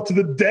itself to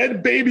the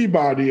dead baby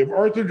body of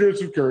Arthur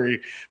Joseph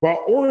Curry,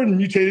 while Orin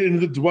mutated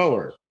into the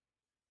Dweller.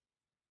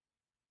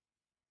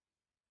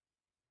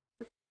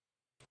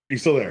 You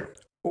still there?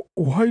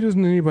 Why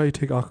doesn't anybody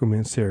take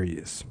Aquaman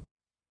serious?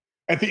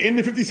 At the end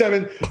of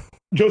 57,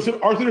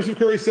 Arthur Joseph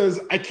Curry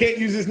says, I can't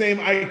use his name,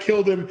 I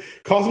killed him,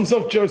 calls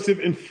himself Joseph,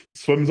 and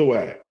swims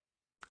away.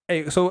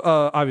 Hey, so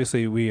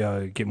obviously we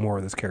get more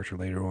of this character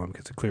later on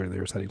because clearly they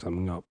were setting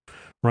something up,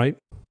 right?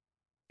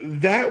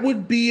 That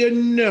would be a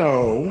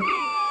no.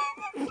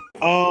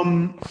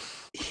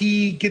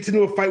 He gets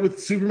into a fight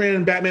with Superman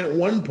and Batman at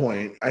one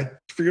point. I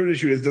forget what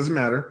issue it is, doesn't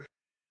matter.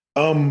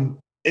 And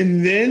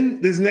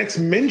then this next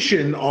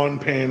mention on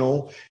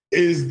panel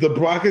is the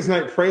Blackest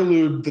Night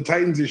Prelude, the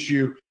Titans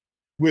issue,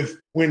 with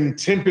when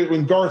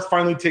Garth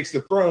finally takes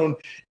the throne,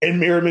 and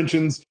Mara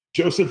mentions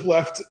Joseph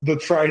left the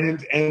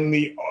trident and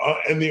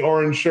the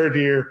orange shirt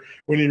here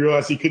when he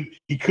realized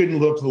he couldn't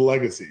live up to the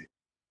legacy.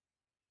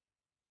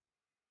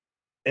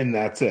 And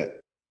that's it.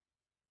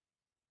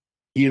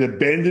 He had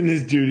abandoned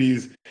his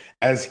duties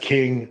as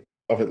king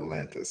of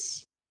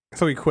Atlantis.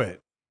 So he quit.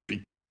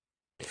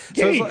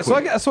 Yeah, so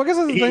I guess that's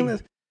the thing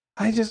that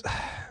I just.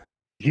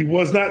 He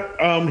was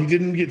not. He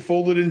didn't get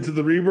folded into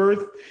the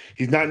Rebirth.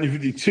 He's not in New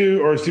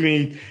 52, or excuse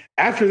me.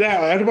 After that,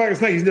 after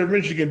Blackest Night, he's never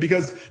mentioned again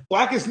because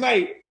Blackest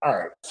Night. All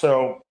right,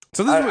 so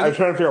this I'm trying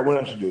to figure out when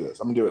I should do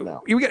this. I'm gonna do it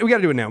now. We got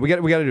to do it now. We got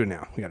to do it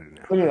now.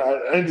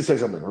 I need to say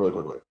something really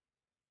quickly.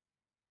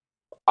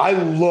 I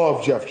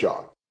love Jeff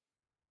John.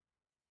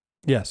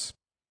 Yes.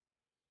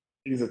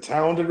 He's a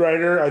talented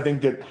writer. I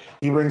think that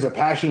he brings a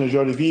passion to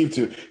Jody Vive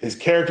to his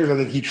characters. I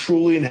think he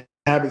truly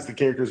inhabits the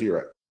characters he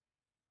writes.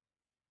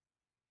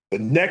 The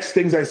next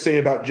things I say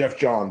about Jeff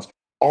Johns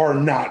are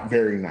not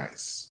very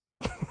nice.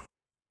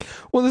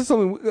 Well, this is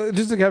something.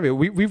 Just to caveat,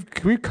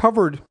 we've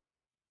covered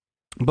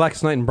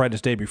Blackest Night and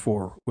Brightest Day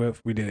before.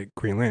 We did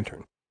Green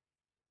Lantern,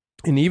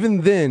 and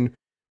even then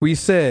we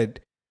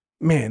said,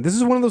 "Man, this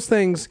is one of those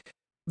things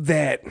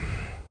that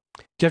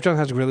Jeff Johns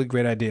has a really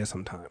great idea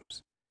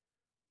sometimes."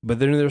 But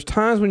then there's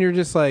times when you're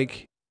just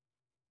like,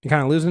 you're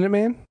kind of losing it,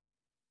 man.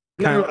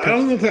 No, I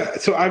don't know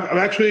that. So I've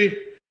actually,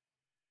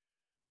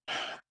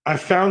 I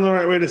found the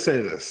right way to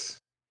say this.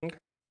 Okay.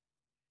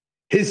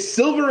 His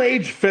Silver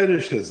Age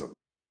fetishism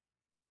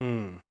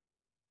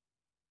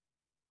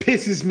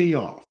pisses me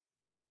off.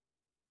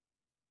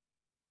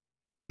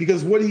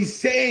 Because what he's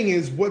saying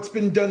is what's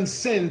been done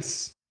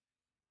since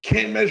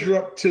can't measure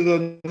up to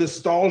the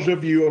nostalgia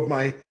view of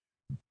my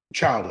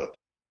childhood.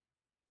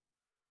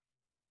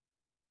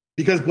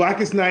 Because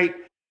Blackest Night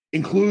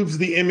includes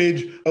the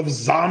image of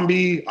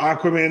zombie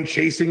Aquaman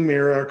chasing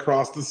Mera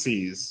across the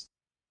seas.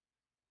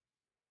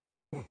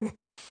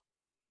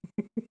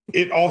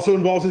 It also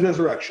involves his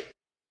resurrection.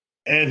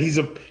 And he's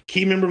a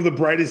key member of the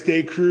Brightest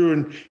Day crew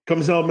and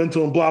comes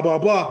elemental and blah, blah,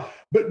 blah.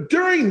 But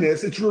during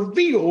this, it's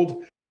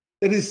revealed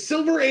that his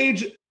Silver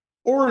Age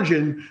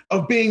origin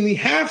of being the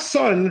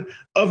half-son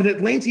of an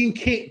Atlantean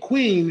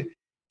queen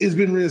has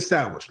been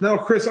reestablished. Now,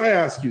 Chris, I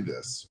ask you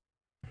this.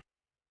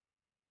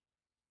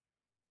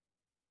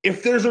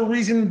 If there's a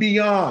reason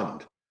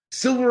beyond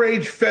Silver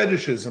Age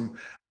fetishism,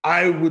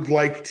 I would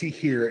like to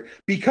hear it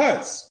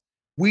because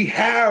we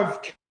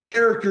have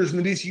characters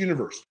in the DC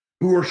universe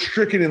who are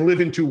stricken and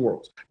live in two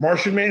worlds.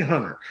 Martian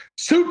Manhunter,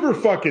 Super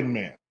fucking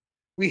Man.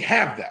 We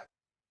have that.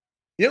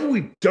 You know what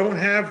we don't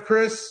have,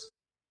 Chris?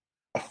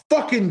 A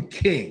fucking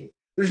king.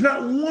 There's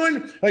not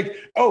one, like,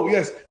 oh,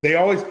 yes, they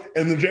always,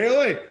 in the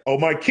JLA, oh,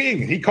 my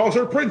king. He calls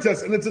her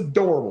princess, and it's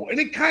adorable. And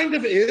it kind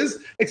of is,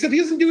 except he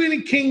doesn't do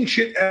any king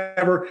shit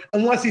ever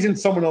unless he's in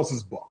someone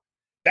else's book.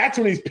 That's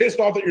when he's pissed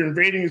off that you're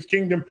invading his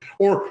kingdom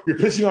or you're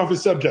pissing off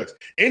his subjects.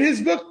 In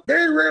his book,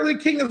 very rarely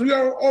king, as we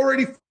are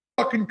already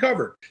fucking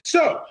covered.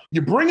 So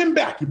you bring him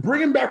back. You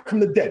bring him back from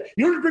the dead.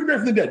 You don't bring him back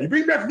from the dead. You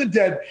bring him back from the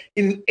dead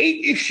in an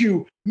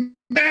 8-issue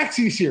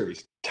maxi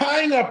series,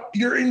 tying up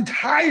your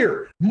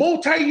entire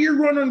multi-year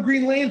run on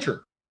Green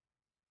Lantern.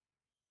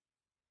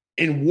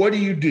 And what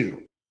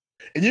do?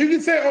 And you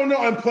can say, oh, no,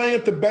 I'm playing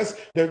at the best,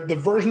 the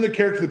version of the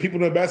character that people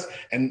know best,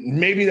 and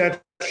maybe that's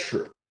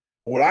true.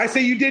 What I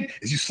say you did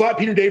is you slapped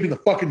Peter David in the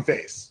fucking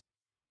face.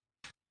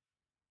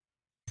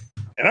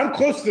 And I'm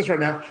close to this right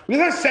now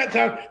because I sat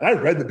down and I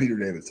read the Peter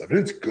David stuff, and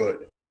it's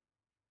good.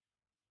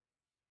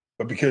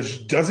 But because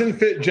it doesn't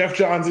fit Jeff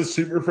Johns'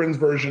 Super Friends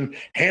version,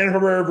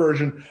 Hanna-Barbera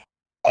version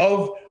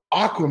of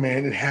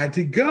Aquaman, it had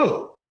to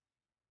go.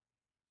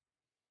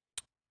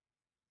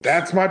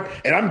 That's my,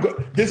 and I'm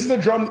good. This is a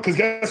drum, because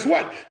guess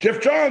what?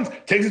 Jeff Johns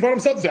takes it upon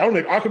himself to say, I want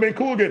to make Aquaman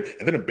cool again,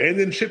 and then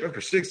abandon ship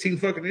after 16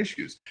 fucking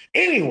issues.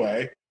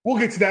 Anyway, we'll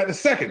get to that in a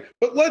second.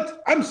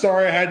 But I'm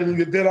sorry I had to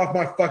get that off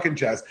my fucking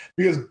chest,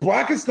 because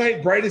Blackest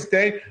Night, Brightest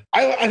Day,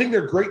 I think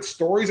they're great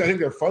stories. I think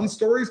they're fun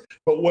stories.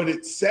 But what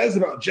it says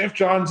about Jeff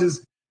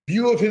Johns'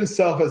 view of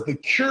himself as the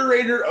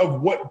curator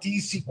of what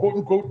DC, quote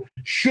unquote,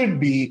 should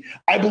be,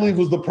 I believe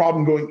was the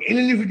problem going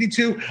into New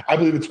 52. I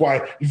believe it's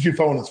why you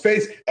fell on his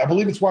face. I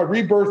believe it's why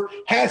Rebirth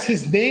has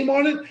his name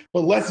on it,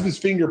 but less of his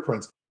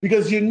fingerprints.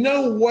 Because you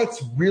know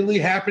what's really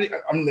happening?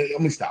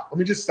 Let me stop. Let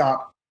me just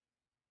stop.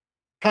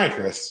 Hi,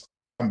 Chris.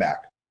 I'm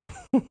back.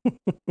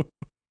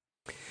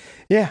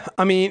 Yeah,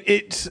 I mean,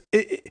 it's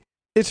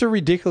a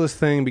ridiculous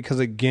thing because,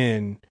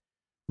 again,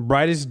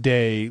 Brightest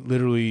Day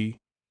literally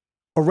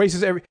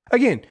erases every...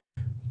 Again,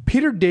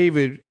 Peter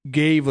David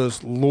gave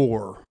us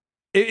lore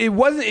It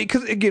wasn't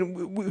because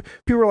again,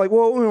 people were like,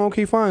 "Well,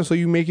 okay, fine. So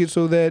you make it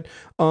so that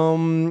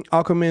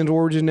Aquaman's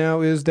origin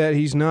now is that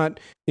he's not,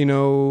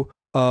 the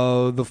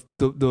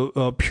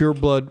pure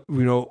blood,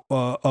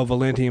 of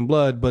Atlantean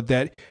blood, but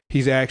that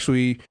he's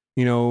actually,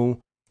 a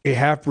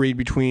half breed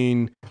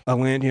between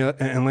Atlantia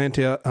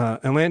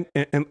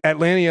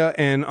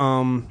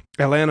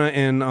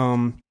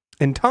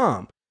and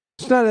Tom.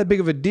 It's not that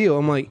big of a deal."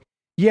 I'm like,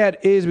 yeah, it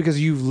is, because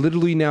you've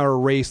literally now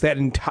erased that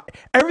entire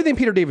everything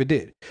Peter David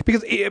did.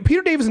 Because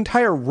Peter David's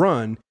entire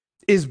run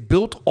is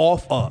built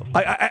off of.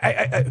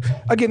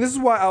 Again, this is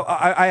why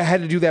I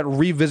had to do that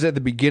revisit at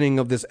the beginning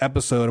of this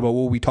episode about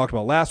what we talked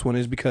about last one,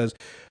 is because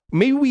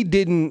maybe we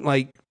didn't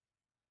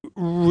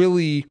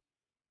really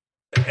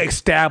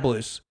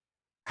establish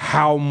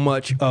how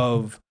much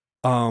of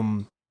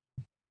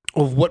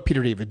what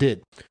Peter David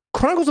did.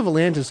 Chronicles of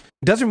Atlantis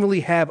doesn't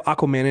really have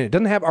Aquaman in it. It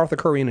doesn't have Arthur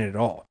Curry in it at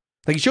all.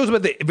 Like, he shows up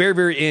at the very,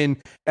 very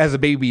end as a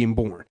baby being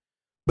born.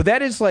 But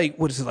that is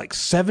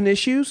 7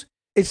 issues?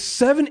 It's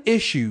 7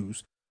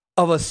 issues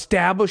of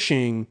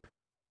establishing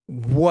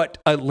what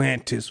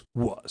Atlantis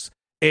was.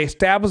 It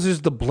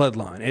establishes the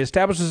bloodline. It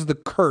establishes the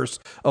curse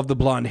of the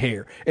blonde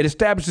hair. It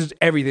establishes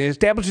everything. It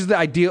establishes the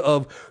idea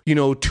of,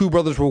 2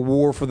 brothers will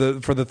war for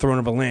the throne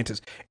of Atlantis.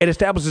 It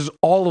establishes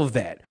all of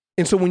that.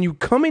 And so when you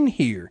come in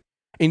here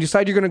and you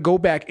decide you're going to go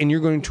back and you're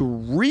going to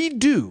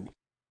redo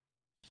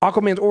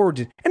Aquaman's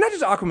origin, and not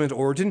just Aquaman's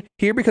origin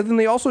here, because then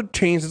they also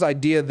changed this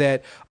idea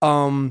that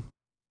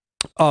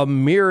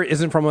Mirror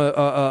isn't from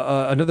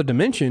another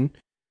dimension,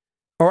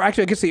 or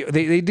actually, I guess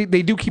they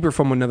do keep her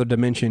from another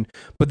dimension,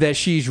 but that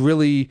she's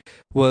really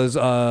was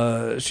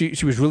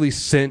she was really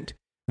sent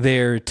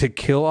there to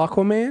kill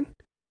Aquaman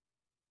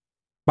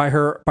by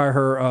her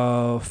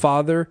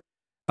father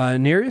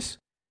Nereus,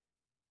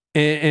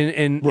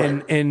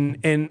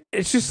 and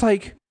it's just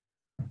like,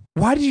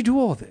 why did you do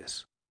all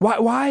this?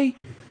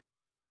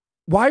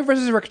 Why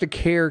resurrect a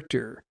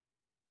character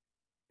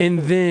and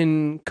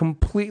then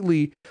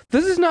completely?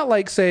 This is not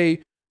like,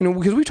 say,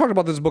 because we talked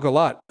about this book a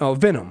lot,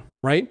 Venom,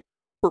 right?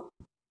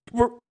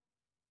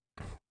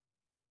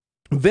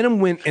 Venom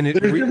went and there's a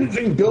difference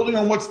between building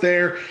on what's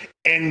there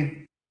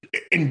and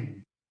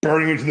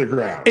burning it to the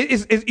ground.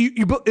 There's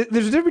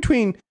a difference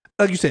between,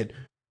 like you said,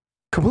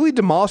 completely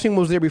demolishing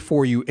what was there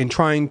before you and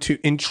trying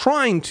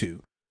to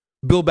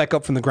build back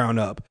up from the ground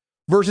up,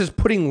 versus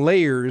putting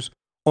layers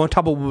on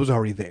top of what was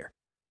already there.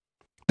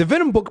 The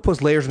Venom book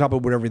puts layers on top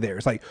of whatever there.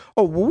 It's like,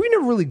 oh, well, we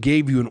never really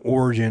gave you an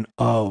origin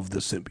of the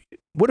symbiote.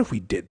 What if we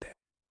did that?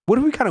 What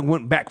if we kind of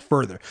went back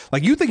further?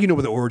 Like, you think you know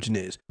what the origin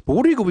is, but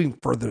what if we go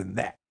further than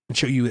that and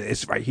show you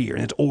it's right here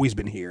and it's always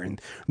been here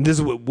and this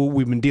is what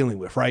we've been dealing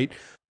with, right?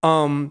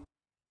 What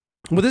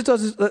this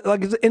does is,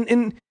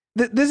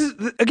 this is,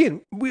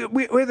 again, we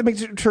have to make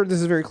sure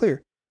this is very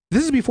clear.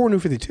 This is before New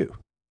 52.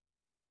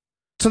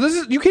 So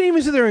you can't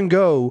even sit there and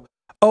go,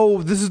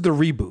 oh, this is the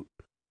reboot.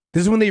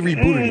 This is when they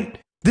rebooted it.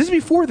 This is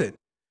before then.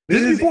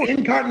 This is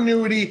in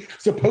continuity,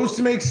 supposed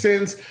to make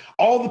sense.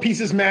 All the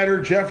pieces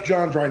matter. Jeff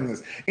Johns writing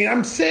this. And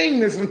I'm saying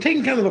this, I'm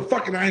taking kind of the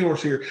fucking high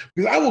horse here,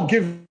 because I will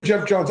give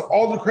Jeff Johns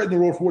all the credit in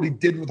the world for what he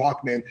did with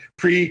Hawkman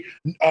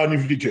pre-New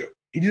 52.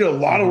 He did a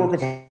lot of work with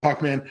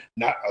Hawkman.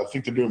 I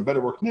think they're doing better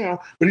work now,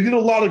 but he did a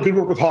lot of good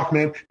work with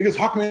Hawkman, because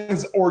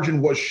Hawkman's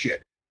origin was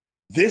shit.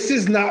 This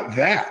is not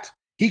that.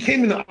 He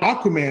came into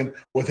Aquaman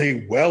with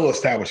a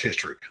well-established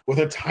history, with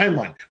a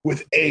timeline,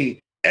 with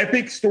a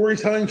epic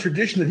storytelling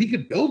tradition that he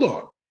could build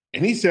on.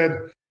 And he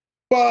said,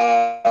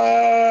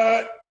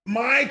 but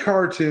my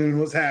cartoon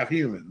was half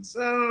human.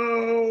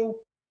 So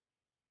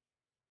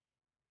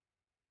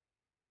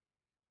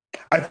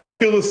I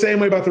feel the same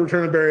way about the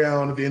return of Barry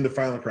Allen at the end of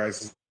Final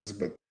Crisis,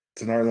 but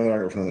it's another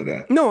argument for another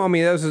day. No, I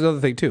mean, that was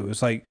another thing too.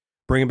 It's like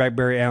bringing back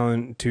Barry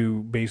Allen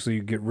to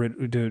basically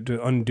to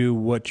undo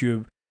what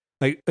you,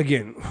 like,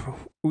 again,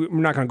 we're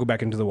not going to go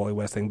back into the Wally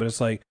West thing, but it's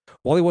like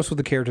Wally West was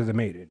the character that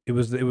made it. It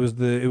was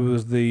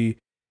the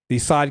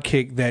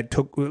sidekick that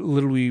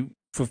literally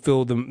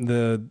fulfilled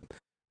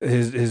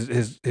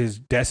his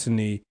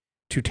destiny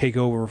to take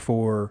over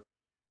for,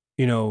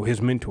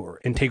 his mentor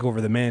and take over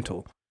the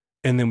mantle,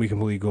 and then we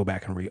completely go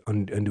back and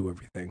undo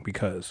everything,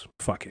 because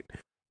fuck it.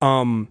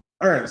 All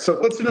right, so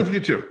let's do New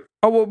 52.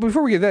 Oh, well,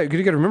 before we get that,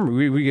 you got to remember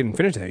we didn't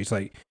finish that. It's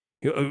like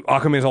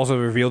Aquaman is also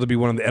revealed to be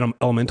one of the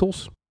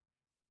elementals.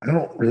 I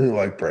don't really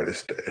like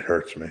Brightest Day. It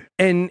hurts me.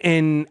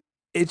 And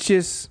it's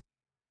just,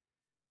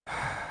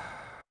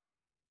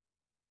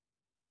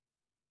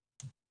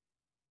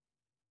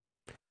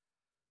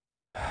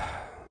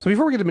 so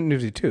before we get to New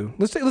 52,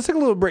 let's take a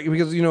little break,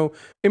 because in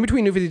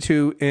between New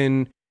 52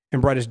 and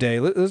Brightest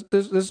Day,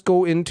 let's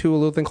go into a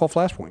little thing called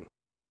Flashpoint.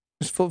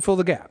 Just fill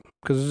the gap,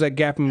 because there's that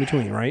gap in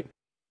between, right?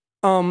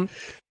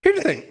 Here's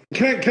the thing.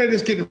 Can I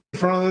just get in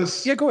front of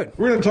this? Yeah, go ahead.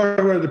 We're going to talk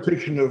about a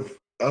depiction of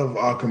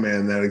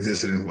Aquaman that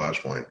existed in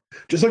Flashpoint.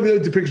 Just like the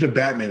depiction of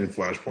Batman in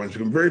Flashpoint, it's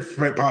become very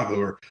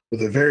popular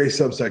with a very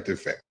subsect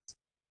of fans.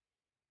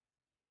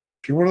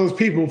 If you're one of those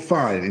people,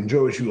 fine,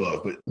 enjoy what you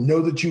love, but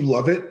know that you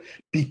love it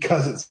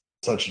because it's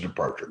such a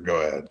departure.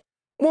 Go ahead.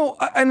 Well,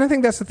 and I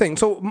think that's the thing.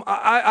 So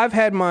I've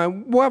had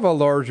we'll have a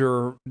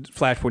larger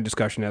Flashpoint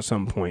discussion at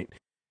some point,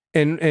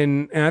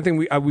 and I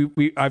think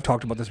I've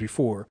talked about this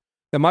before.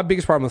 That my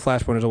biggest problem with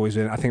Flashpoint has always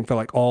been I think felt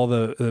like all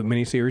the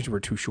miniseries were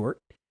too short,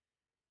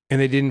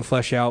 and they didn't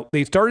flesh out.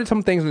 They started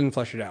some things and didn't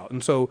flesh it out,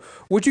 and so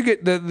what you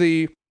get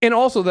and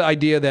also the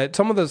idea that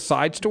some of the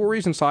side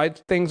stories and side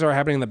things that are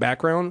happening in the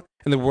background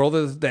and the world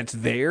that's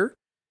there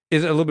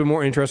is a little bit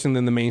more interesting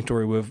than the main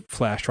story with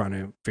Flash trying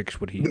to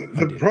fix what he did.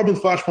 The problem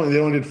with Flashpoint, they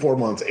only did 4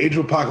 months. Age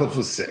of Apocalypse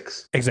was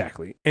 6.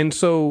 Exactly. And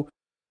so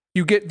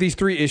you get these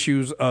 3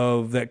 issues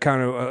of that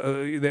kind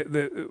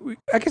of,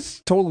 I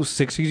guess total was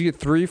 6. You get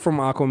 3 from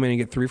Aquaman, you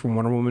get 3 from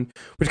Wonder Woman,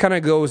 which kind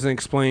of goes and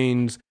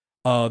explains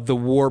the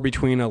war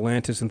between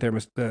Atlantis and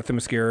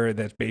Themyscira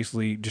that's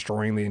basically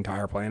destroying the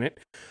entire planet.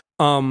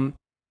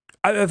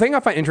 The thing I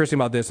find interesting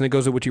about this, and it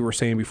goes to what you were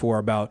saying before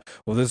about,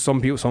 well,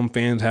 some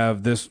fans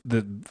have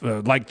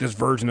like this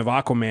version of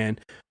Aquaman.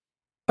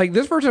 Like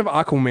this version of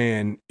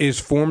Aquaman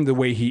is formed the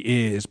way he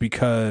is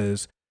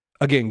because,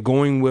 again,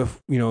 going with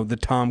the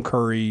Tom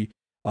Curry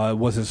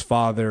was his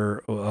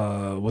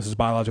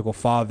biological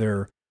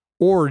father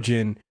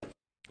origin.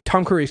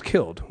 Tom Curry is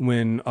killed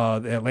when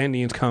the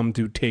Atlanteans come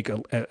to take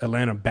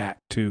Atlanta back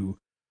to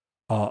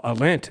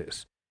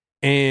Atlantis,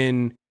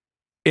 and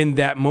in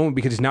that moment,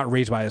 because he's not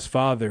raised by his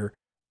father,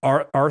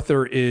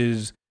 Arthur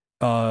is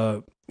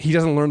he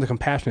doesn't learn the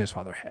compassion his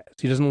father has.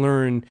 He doesn't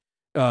learn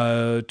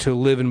to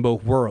live in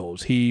both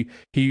worlds. He's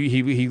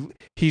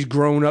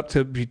grown up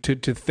to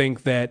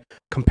think that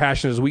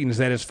compassion is weakness,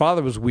 that his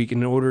father was weak,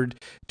 and in order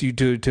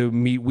to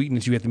meet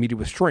weakness, you have to meet it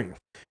with strength.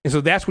 And so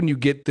that's when you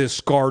get this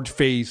scarred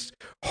face,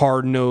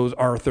 hard nosed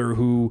Arthur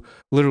who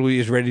literally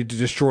is ready to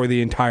destroy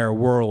the entire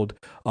world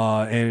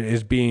and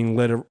is being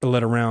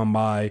led around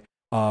by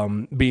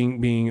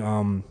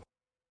being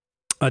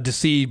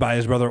deceived by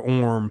his brother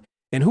Orm.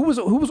 And who was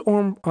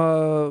Orm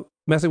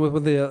messing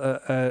with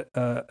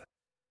the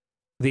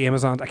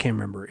Amazons? I can't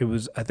remember. It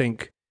was, I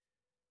think,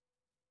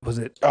 was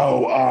it?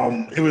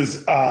 It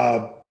was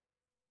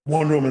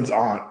Wonder Woman's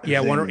aunt.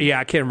 Yeah,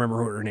 I can't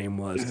remember what her name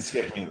was. It's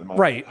escaping me at the moment.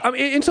 Right. I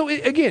mean, and so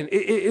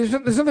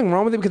there's nothing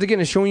wrong with it because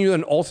again, it's showing you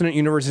an alternate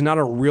universe. It's not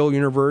a real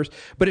universe.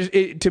 But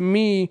to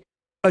me,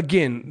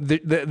 again,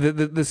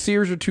 the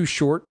series are too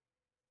short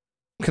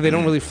because they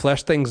don't really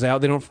flesh things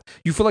out.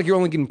 You feel like you're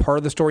only getting part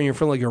of the story and you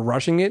feel like you're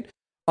rushing it.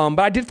 But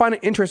I did find it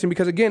interesting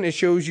because again, it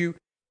shows you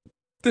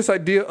this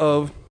idea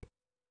of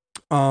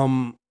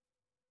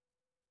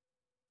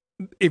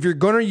if you're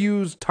gonna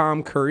use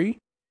Tom Curry,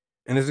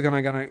 and this is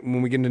gonna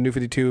when we get into New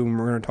 52,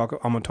 and I'm gonna talk go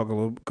a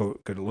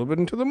little bit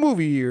into the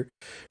movie here.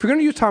 If you're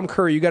gonna use Tom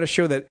Curry, you got to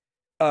show that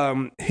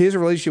his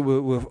relationship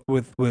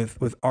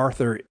with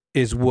Arthur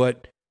is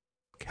what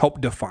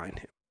helped define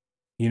him.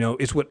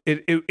 It's what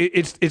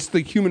it's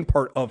the human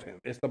part of him.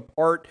 It's the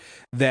part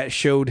that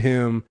showed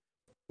him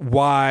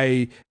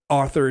why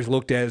Arthur is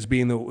looked at as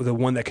being the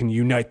one that can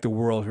unite the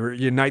world, or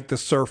unite the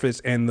surface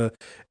and the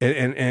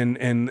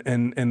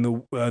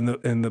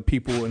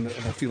people and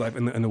the sea life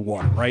and the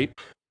water, right?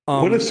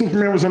 What if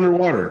Superman was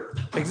underwater?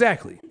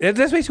 Exactly.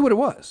 That's basically what it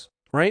was,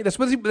 right? That's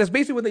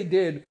basically what they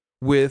did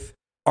with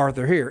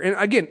Arthur here. And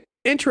again,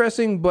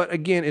 interesting, but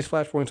again, it's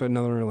Flashpoint, so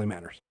nothing really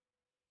matters.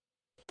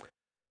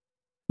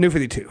 New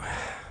 52.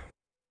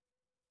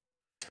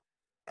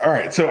 All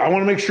right, so I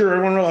want to make sure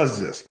everyone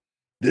realizes this.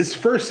 This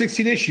first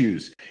 16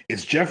 issues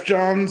is Jeff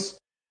Johns,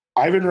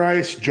 Ivan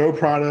Rice, Joe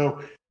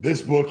Prado.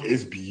 This book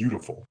is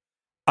beautiful.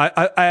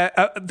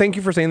 I thank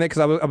you for saying that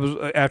because I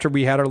was after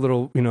we had our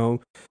little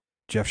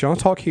Jeff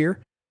Johns talk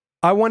here.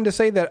 I wanted to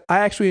say that I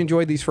actually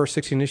enjoyed these first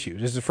 16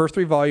 issues. It's the first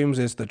 3 volumes.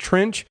 It's The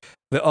Trench,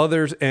 The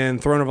Others,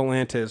 and Throne of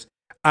Atlantis.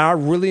 I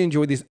really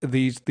enjoyed these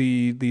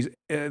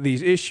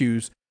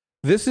issues.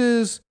 This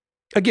is.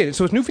 Again,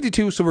 so it's New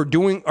 52, so we're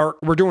doing our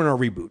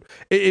reboot.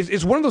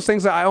 It's one of those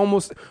things that I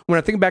almost, when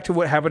I think back to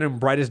what happened in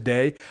Brightest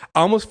Day, I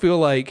almost feel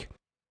like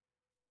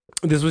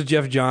this was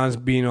Jeff Johns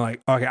being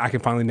like, okay, I can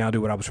finally now do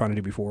what I was trying to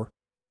do before.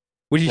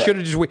 Which you should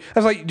have just wait. I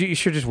was like, you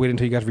should just wait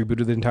until you guys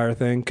rebooted the entire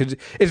thing because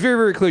it's very,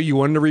 very clear you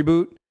wanted to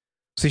reboot.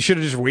 So you should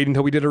have just waited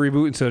until we did a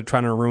reboot instead of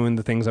trying to ruin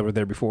the things that were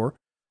there before.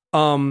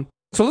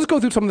 So let's go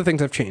through some of the things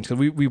that have changed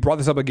because we brought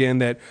this up again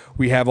that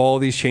we have all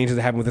these changes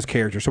that happen with this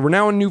character. So we're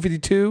now in New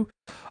 52.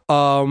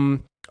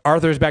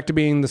 Arthur is back to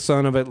being the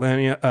son of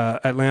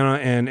Atlanta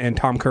and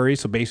Tom Curry.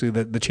 So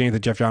basically the change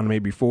that Jeff Johns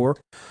made before.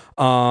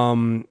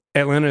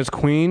 Atlanta is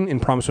queen and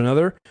promised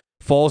another,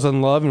 falls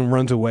in love and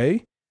runs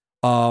away.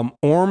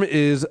 Orm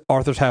is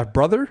Arthur's half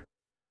brother,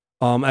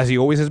 as he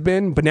always has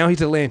been, but now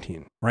he's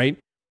Atlantean, right?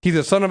 He's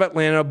the son of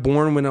Atlanta,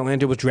 born when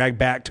Atlanta was dragged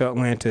back to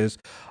Atlantis.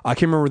 I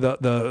can't remember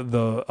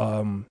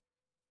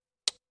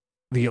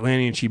the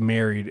Atlantean she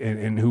married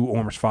and who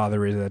Orm's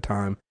father is at the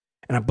time.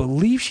 And I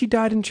believe she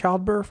died in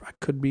childbirth. I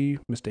could be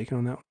mistaken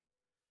on that one.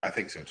 I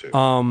think so too.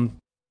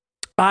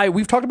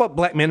 We've talked about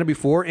Black Manta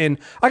before, and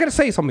I got to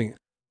say something.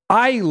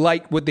 I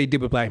like what they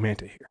did with Black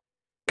Manta here.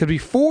 Because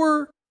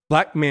before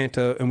Black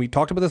Manta, and we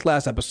talked about this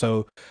last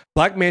episode,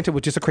 Black Manta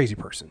was just a crazy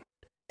person.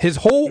 His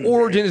whole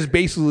origin is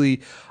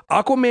basically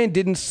Aquaman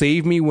didn't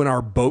save me when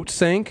our boat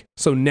sank,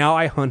 so now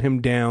I hunt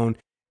him down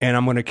and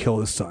I'm gonna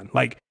kill his son.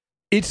 Like,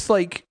 it's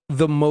like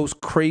the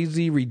most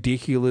crazy,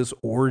 ridiculous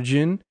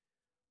origin,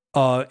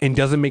 and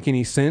doesn't make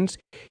any sense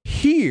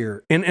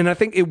here. And I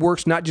think it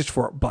works not just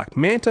for Black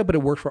Manta, but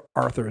it works for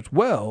Arthur as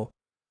well.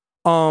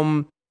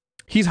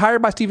 He's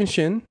hired by Stephen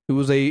Shin, who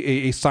was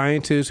a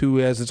scientist who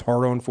has his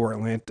heart on for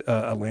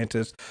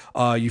Atlantis.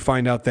 You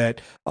find out that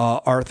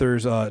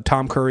Arthur's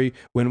Tom Curry,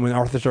 when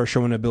Arthur starts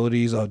showing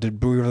abilities to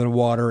breathe in the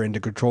water and to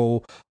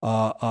control,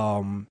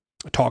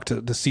 talk to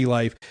the sea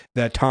life,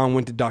 that Tom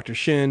went to Dr.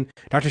 Shin.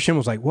 Dr. Shin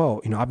was like,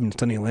 "Whoa, I've been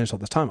studying Atlantis all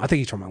this time. I think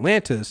he's from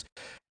Atlantis."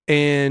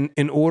 And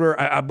in order,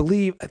 I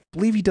believe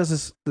he does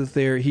this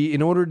there.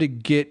 In order to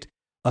get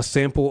a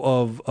sample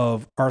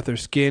of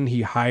Arthur's skin,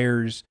 he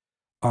hires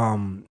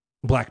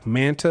Black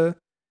Manta.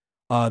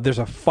 There's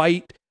a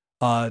fight.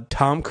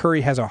 Tom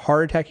Curry has a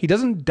heart attack. He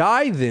doesn't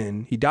die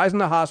then. He dies in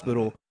the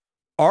hospital.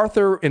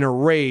 Arthur, in a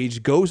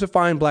rage, goes to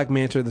find Black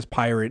Manta, this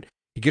pirate.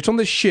 He gets on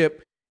the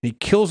ship. And he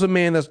kills a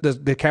man that's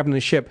the captain of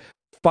the ship.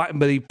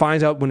 But he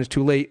finds out when it's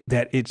too late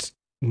that it's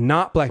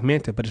not Black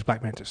Manta, but it's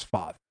Black Manta's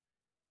father.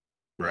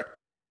 Right.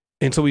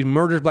 And so he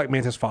murders Black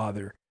Manta's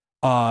father.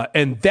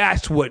 And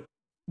that's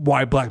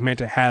why Black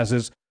Manta has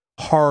this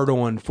hard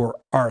on for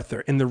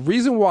Arthur. And the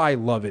reason why I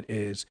love it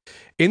is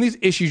in these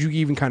issues, you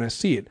even kind of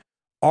see it.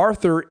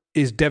 Arthur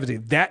is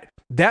devastated.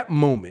 That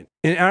moment.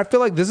 And I feel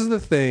like this is the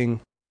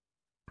thing,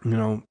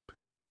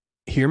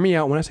 hear me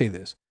out when I say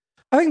this.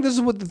 I think this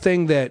is what the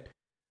thing that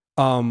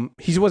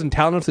he wasn't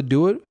talented enough to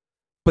do it,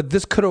 but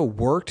this could have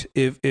worked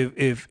if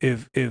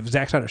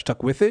Zack Snyder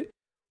stuck with it.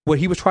 What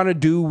he was trying to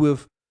do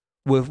with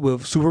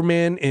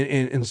Superman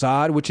and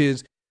Zod, which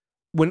is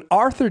when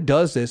Arthur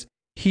does this,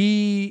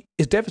 he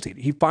is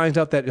devastated. He finds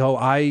out that,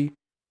 I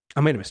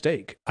made a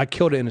mistake. I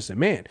killed an innocent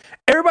man.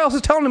 Everybody else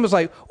is telling him, it's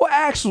like, well,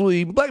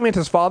 actually, Black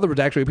Manta's father was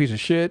actually a piece of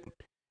shit.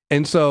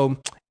 And so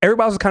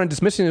everybody else is kind of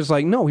dismissing it. It's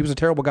like, no, he was a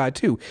terrible guy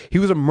too. He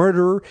was a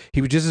murderer.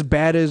 He was just as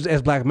bad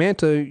as Black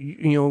Manta.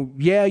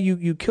 Yeah,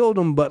 you killed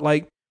him, but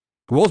like,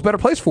 the world's a better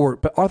place for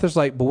it. But Arthur's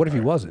like, but what if he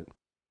wasn't?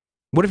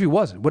 What if he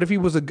wasn't? What if he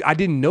was I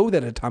didn't know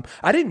that at the time.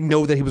 I didn't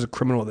know that he was a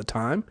criminal at the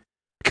time.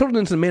 I killed an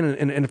innocent man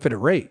in a fit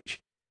of rage.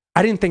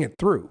 I didn't think it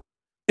through.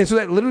 And so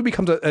that literally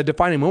becomes a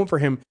defining moment for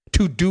him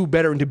to do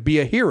better and to be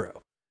a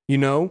hero,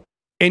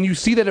 And you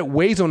see that it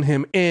weighs on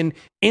him. And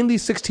in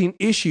these 16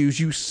 issues,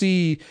 you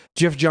see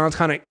Geoff Johns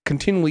kind of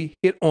continually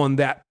hit on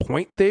that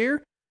point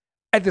there.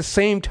 At the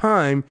same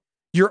time,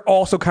 you're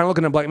also kind of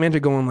looking at Black Manta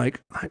going like,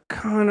 I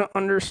kind of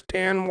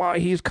understand why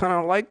he's kind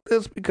of like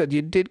this, because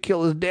you did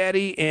kill his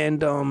daddy.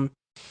 And,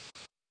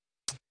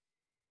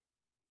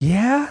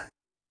 yeah,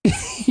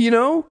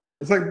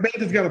 It's like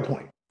Manta's got a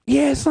point.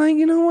 Yeah, it's like,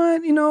 you know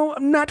what?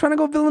 I'm not trying to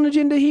go villain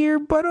agenda here,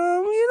 but,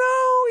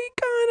 he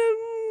kind of...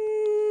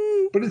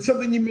 But it's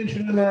something you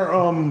mentioned in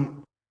our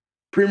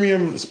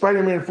premium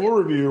Spider-Man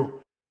 4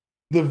 review.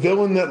 The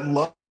villain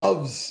that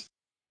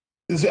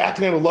is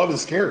acting out of love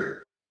is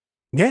scarier.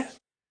 Yeah,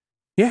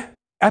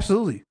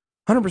 absolutely.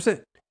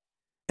 100%.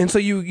 And so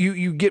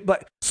you get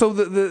Black... So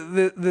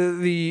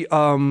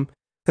the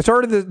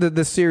start of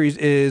the series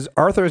is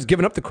Arthur has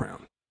given up the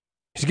crown.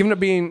 He's given up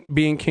being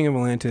king of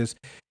Atlantis.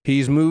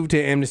 He's moved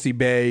to Amnesty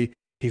Bay.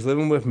 He's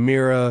living with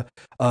Mira.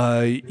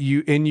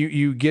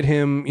 You get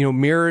him.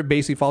 Mira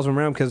basically follows him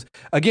around because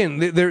again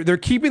they're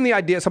keeping the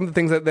idea. Some of the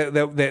things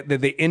that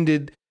they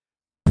ended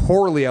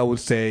poorly, I would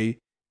say,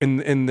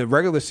 in the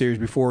regular series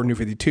before New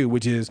 52,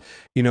 which is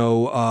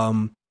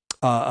Mira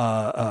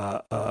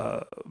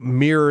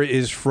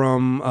is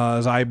from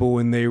Zybel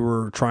and they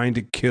were trying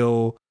to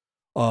kill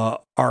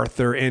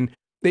Arthur, and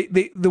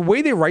the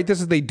way they write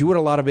this is they do it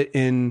a lot of it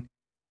in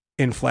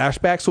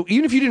flashback. So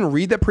even if you didn't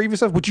read that previous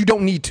stuff, which you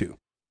don't need to,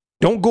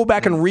 don't go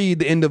back and read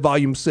the end of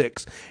Volume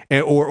 6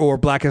 or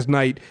Blackest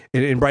Night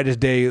and Brightest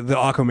Day, the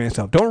Aquaman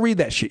stuff. Don't read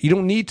that shit. You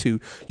don't need to.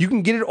 You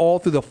can get it all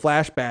through the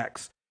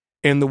flashbacks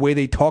and the way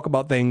they talk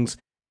about things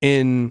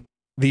in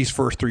these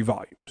first 3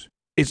 volumes.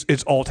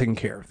 It's all taken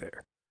care of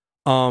there.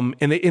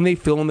 And they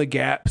fill in the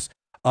gaps.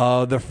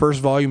 The first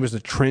volume is the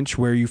trench,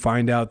 where you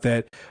find out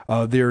that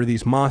there are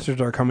these monsters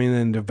that are coming in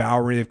and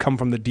devouring. They've come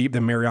from the deep,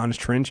 the Marianas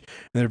Trench, and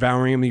they're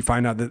devouring them. You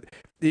find out that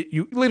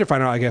you later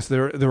find out, I guess,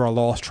 they're a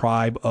lost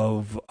tribe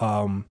of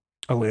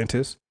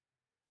Atlantis.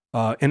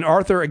 And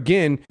Arthur,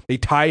 again, they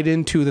tie it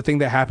into the thing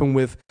that happened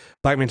with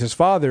Black Manta's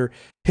father.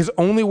 His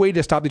only way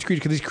to stop these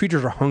creatures, because these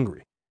creatures are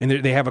hungry, and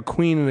they have a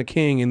queen and a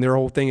king, and their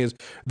whole thing is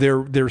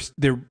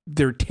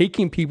they're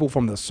taking people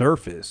from the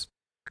surface,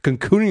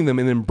 concocting them,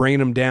 and then bringing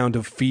them down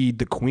to feed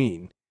the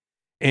queen.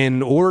 And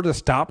in order to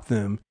stop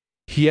them,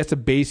 he has to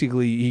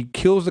he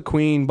kills the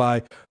queen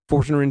by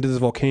forcing her into this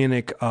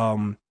volcanic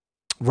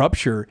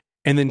rupture,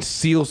 and then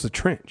seals the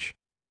trench.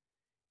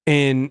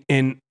 And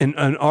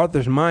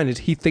Arthur's mind is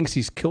he thinks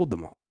he's killed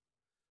them all.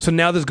 So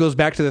now this goes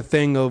back to the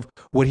thing of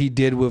what he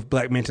did with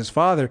Black Manta's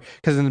father,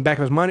 because in the back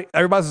of his mind,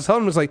 everybody's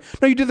telling him, it's like,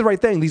 no, you did the right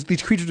thing.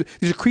 These creatures,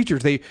 they're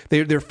creatures.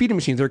 They're feeding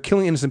machines. They're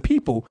killing innocent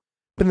people.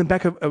 But in the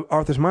back of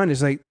Arthur's mind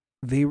is like,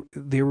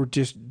 they were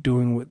just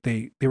doing what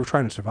they were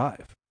trying to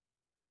survive.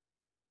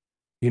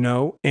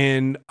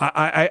 And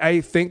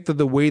I think that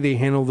the way they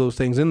handle those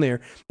things in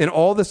there and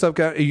all this stuff,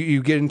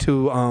 you get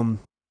into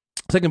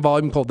second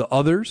volume called The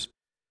Others,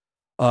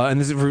 and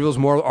this reveals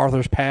more of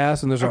Arthur's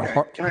past. And there's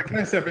can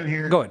I step in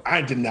here? Go ahead.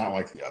 I did not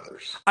like The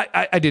Others.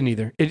 I didn't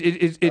either.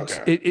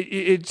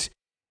 It's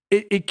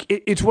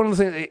one of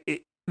the things.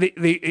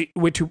 They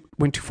went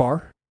too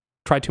far,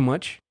 tried too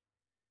much.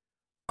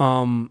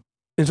 And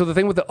so the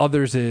thing with The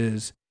Others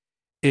is,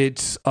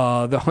 it's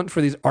the hunt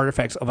for these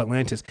artifacts of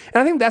Atlantis,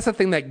 and I think that's the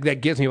thing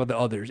that gets me about The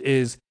Others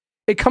is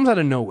it comes out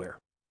of nowhere.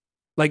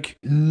 Like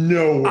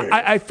nowhere.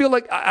 I feel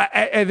like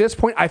at this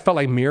point I felt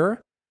like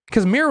Mirror,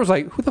 because Mirror was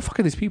like, who the fuck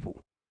are these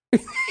people?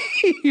 Because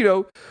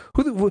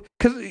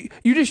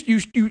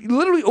you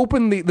literally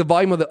open the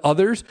volume of The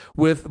Others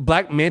with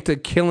Black Manta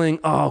killing.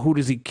 Oh, who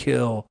does he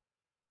kill?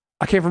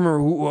 I can't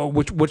remember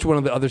which one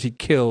of the others he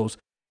kills.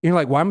 You're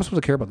like, why am I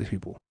supposed to care about these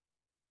people?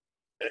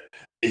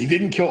 He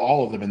didn't kill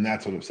all of them, and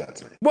that's what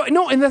upsets me. Well,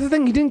 no, and that's the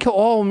thing. He didn't kill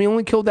all of them. He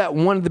only killed that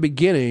one at the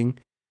beginning.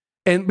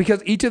 And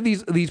because each of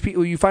these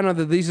people, you find out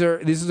that this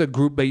is a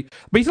group,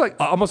 basically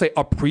like almost like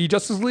a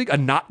pre-Justice League, a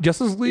not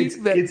Justice League.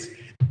 It's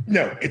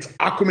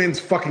Aquaman's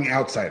fucking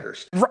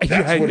outsiders. Right.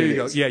 That's what it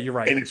you is. Go. Yeah, you're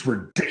right. And it's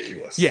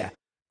ridiculous. Yeah.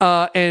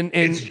 And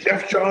it's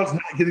Jeff Johns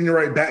not getting the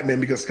right Batman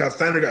because Scott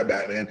Snyder got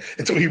Batman,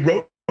 and so he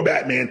wrote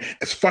Batman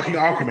as fucking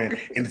Aquaman.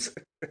 And it's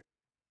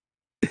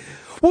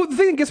well, the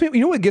thing that gets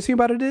me, what gets me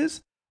about it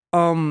is,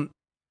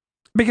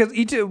 because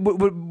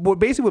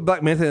what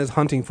Black Manta is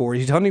hunting for,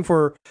 he's hunting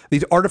for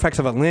these artifacts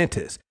of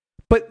Atlantis,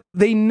 but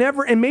they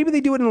never, and maybe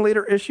they do it in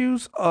later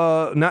issues,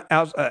 not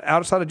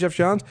outside of Jeff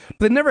Johns,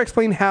 but they never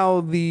explain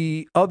how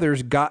the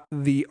others got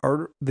each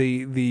of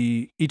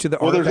the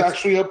artifacts. Well, there's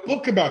actually a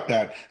book about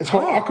that. It's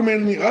called Aquaman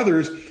and the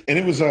Others, and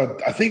it was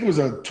I think it was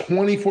a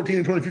 2014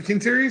 and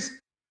 2015 series.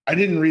 I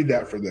didn't read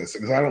that for this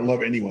because I don't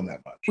love anyone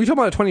that much. We talking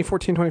about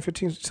 2014,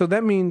 2015, so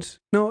that means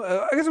no.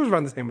 I guess it was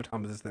around the same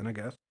time as this. Then I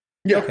guess.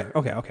 Yeah.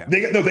 Okay.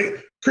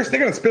 Chris, they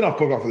got a spin-off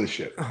book off of this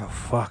shit. Oh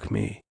fuck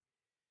me.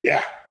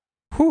 Yeah.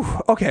 Whew.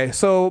 Okay.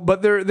 So,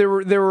 but there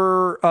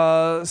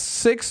were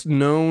 6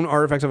 known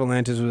artifacts of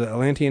Atlantis: the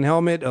Atlantean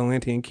helmet,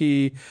 Atlantean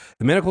key,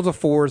 the Manacles of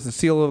Force, the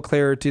Seal of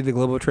Clarity, the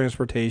Globe of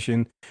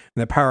Transportation, and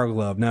the Power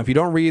Glove. Now, if you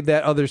don't read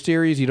that other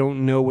series, you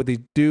don't know what they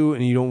do,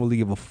 and you don't really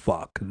give a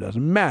fuck. It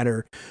doesn't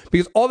matter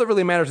because all that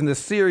really matters in this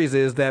series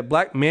is that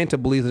Black Manta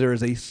believes there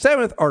is a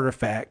 7th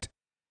artifact,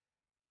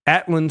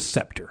 Atlan's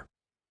Scepter.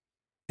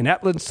 And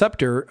Atlan's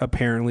Scepter,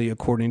 apparently,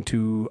 according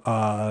to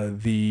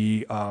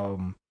the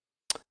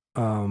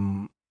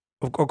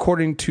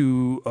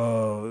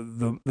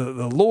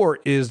lore,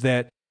 is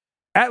that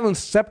Atlan's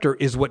Scepter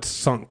is what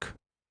sunk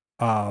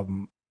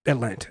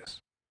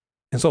Atlantis,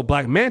 and so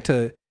Black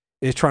Manta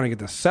is trying to get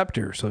the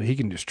scepter so he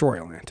can destroy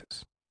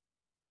Atlantis.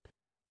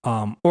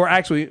 Or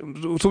actually,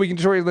 so we can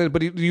destroy Atlantis.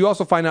 But you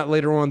also find out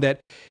later on that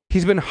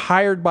he's been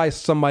hired by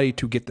somebody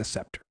to get the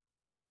scepter,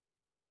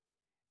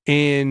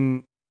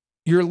 and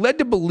you're led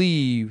to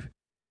believe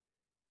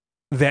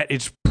that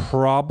it's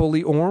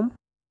probably Orm.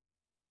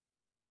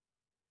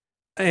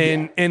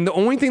 And the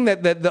only thing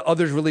that the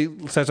others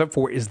really sets up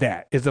for is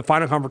the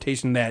final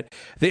confrontation that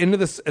the end of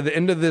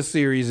this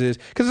series is,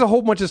 because there's a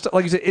whole bunch of stuff.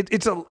 Like you said,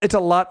 it's a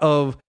lot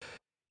of.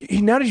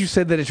 Now that you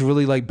said that it's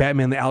really like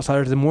Batman the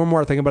Outsiders, the more and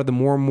more I think about it, the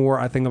more and more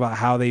I think about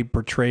how they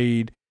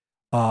portrayed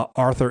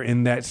Arthur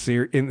in that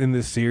in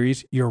this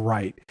series. You're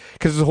right,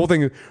 because the whole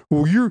thing is,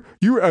 well, you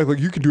act like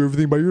you can do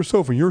everything by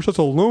yourself, and you're such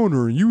a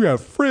loner, and you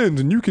have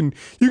friends, and you can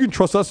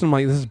trust us. And I'm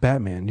like, this is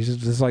Batman. This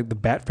is like the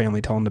Bat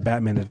family telling the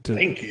Batman to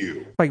thank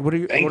you. Like, what are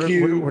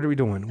we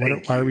doing?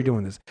 Why are we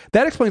doing this?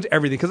 That explains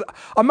everything. Because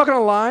I'm not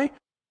gonna lie,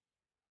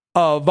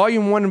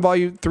 Volume 1 and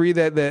Volume 3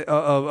 that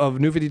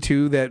of New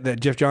 52 that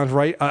Jeff Johns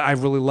write, I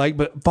really like,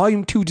 but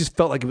Volume 2 just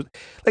felt like it was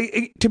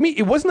like to me.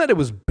 It wasn't that it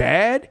was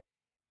bad.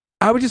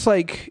 I was just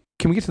like,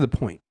 can we get to the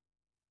point?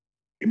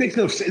 It makes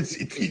no sense.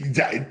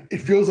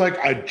 It feels like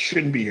I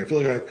shouldn't be here. I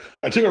feel like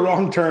I took a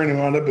wrong turn and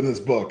wound up in this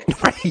book.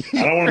 Right.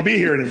 I don't want to be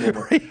here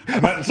anymore. Right.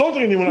 I'm not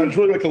insulting anyone. I just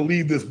really like to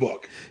leave this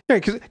book. Yeah,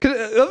 because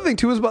the other thing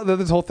too is about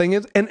this whole thing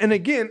is, and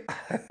again,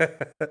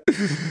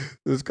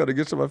 this kind of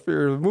gets to my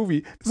fear of the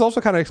movie. This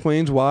also kind of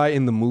explains why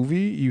in the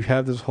movie you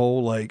have this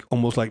whole like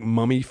almost like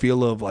mummy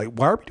feel of like,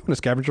 why are we doing a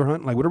scavenger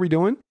hunt? Like, what are we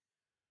doing?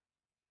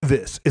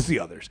 This is the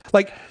others.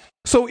 Like,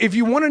 so if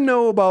you want to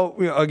know about,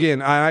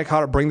 again, I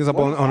kind of bring this up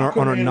on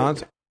our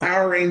nonsense.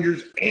 Power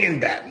Rangers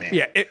and Batman.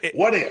 Yeah.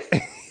 What if?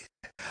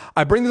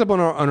 I bring this up on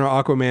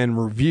our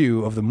Aquaman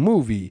review of the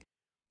movie.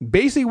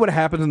 Basically, what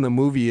happens in the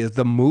movie is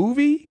the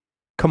movie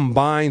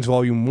combines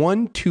Volume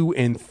 1, 2,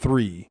 and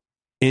 3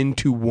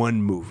 into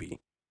one movie.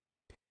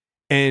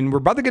 And we're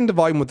about to get into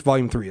Volume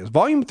 3 is.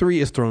 Volume 3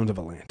 is Thrones of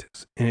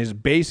Atlantis. And it's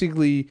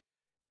basically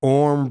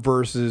Orm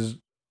versus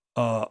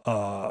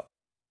Arthur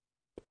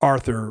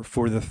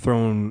for the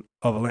throne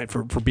of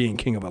Atlantis, for being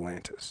king of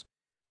Atlantis.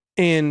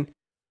 And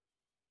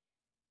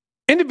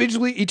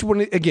individually, each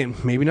one, again,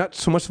 maybe not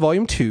so much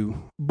Volume 2,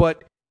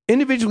 but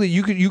individually,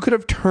 you could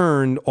have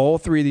turned all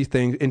 3 of these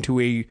things into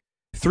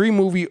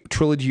 3-movie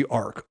trilogy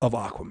arc of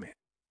Aquaman.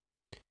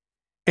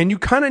 And you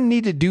kind of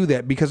need to do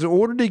that because in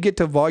order to get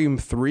to volume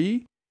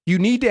 3, you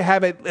need to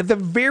have at the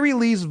very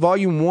least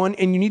volume 1,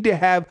 and you need to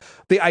have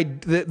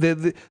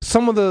the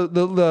some of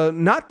the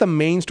not the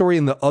main story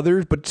and the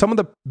others, but some of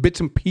the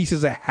bits and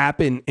pieces that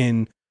happen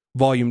in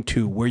volume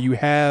 2, where you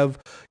have,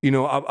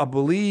 I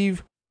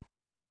believe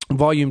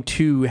volume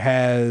 2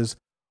 has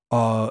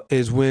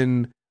is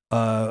when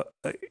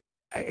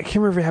I can't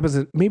remember if it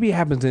happens. Maybe it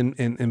happens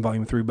in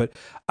volume 3, but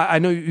I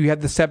know you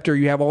have the scepter.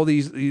 You have all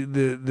these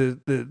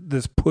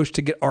this push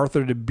to get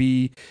Arthur to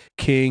be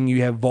king.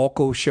 You have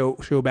Volko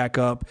show back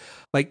up.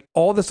 Like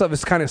all this stuff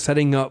is kind of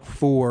setting up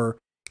for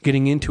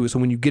getting into it. So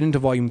when you get into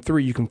volume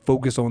 3, you can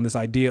focus on this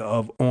idea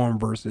of Orm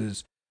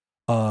versus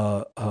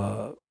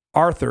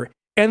Arthur,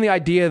 and the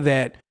idea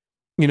that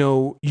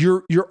you're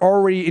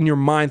already in your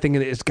mind thinking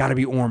that it's got to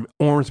be Orm.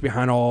 Orm's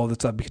behind all this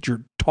stuff because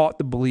you're taught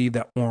to believe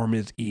that Orm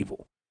is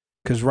evil.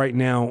 Because right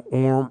now,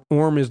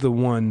 Orm is the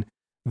one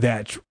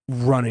that's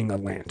running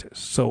Atlantis.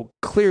 So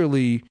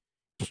clearly,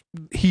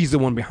 he's the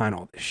one behind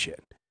all this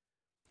shit.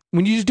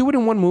 When you just do it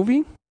in one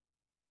movie,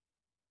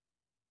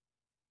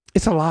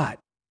 it's a lot.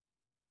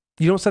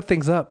 You don't set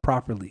things up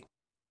properly.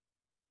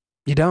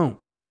 You don't.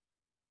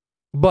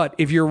 But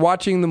if you're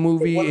watching the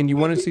movie and you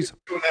want to see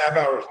 2.5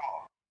 hours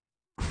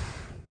long.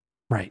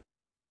 Right.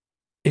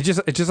 It's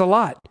just a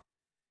lot.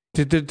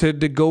 To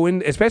go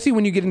in, especially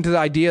when you get into the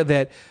idea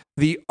that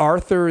the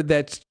Arthur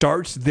that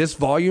starts this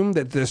volume,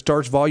 that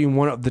starts volume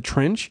 1 of The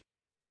Trench,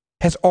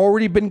 has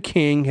already been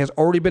king, has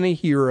already been a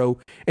hero,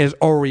 and is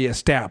already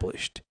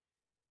established.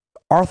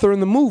 Arthur in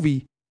the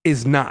movie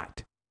is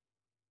not.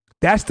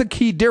 That's the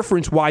key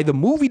difference why the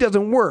movie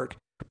doesn't work.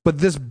 But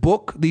this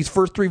book, these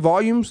first 3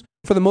 volumes,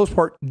 for the most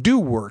part, do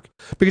work.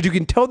 Because you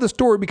can tell the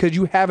story because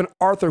you have an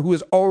Arthur who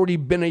has already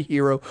been a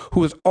hero,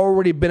 who has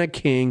already been a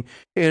king,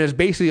 and has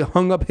basically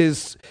hung up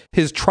his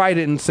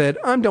trident and said,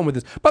 I'm done with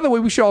this. By the way,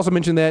 we should also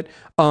mention that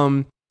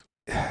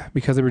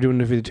because they were doing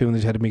the video too and they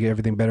just had to make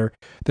everything better,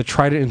 the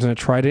trident isn't a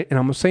trident. And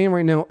I'm saying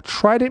right now,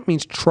 trident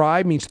means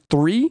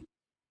 3,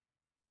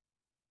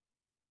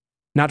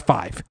 not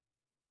 5.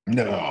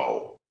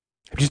 No.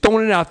 I'm just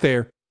throwing it out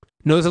there.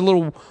 No, there's a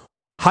little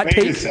hot Wait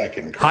take. a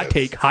second,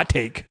 Chris. Hot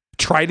take.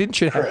 Trident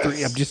should have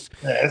 3. I'm just...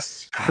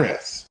 Yes,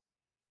 Chris.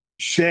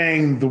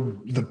 Shang,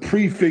 the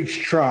prefix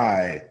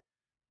tri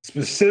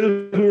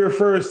specifically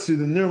refers to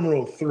the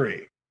numeral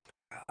 3.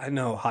 I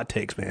know, hot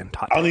takes, man.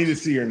 I'll need to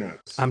see your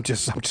notes. I'm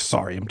just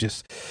sorry.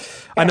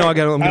 I know I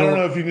got. I don't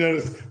know if you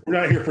noticed. We're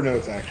not here for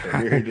notes.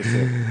 Actually, we're here just.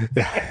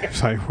 Yeah,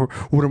 sorry.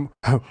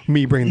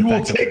 Me bringing you the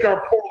will facts take up.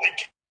 our poorly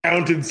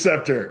counted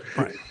scepter.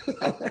 Right.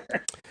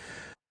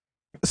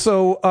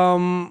 So,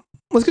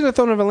 let's get to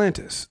Throne of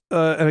Atlantis.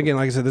 And again,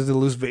 like I said, this is a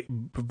loose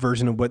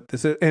version of what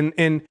this is. And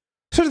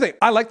here's the thing: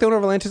 I like Throne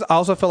of Atlantis. I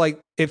also felt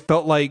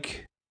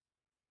like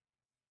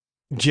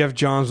Jeff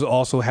Johns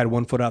also had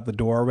one foot out the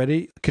door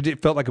already because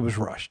it felt like it was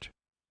rushed.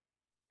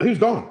 He was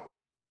gone.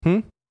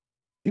 He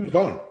was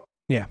gone.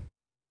 Yeah,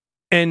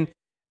 and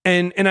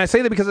I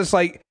say that because it's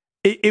like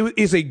it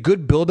is a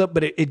good buildup,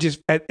 but it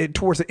just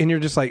towards the end you're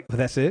just like, well,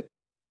 that's it.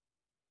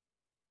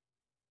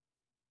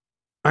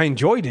 I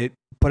enjoyed it,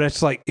 but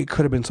it's like it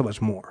could have been so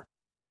much more.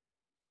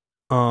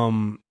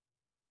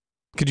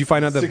 Could you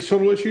find out that 6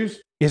 total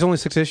issues? It's only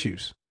 6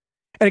 issues.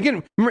 And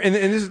again, remember,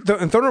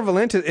 and Throne of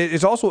Atlantis,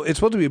 it's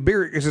supposed to be a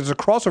bigger, because it's a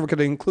crossover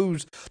because it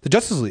includes the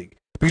Justice League.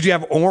 Because you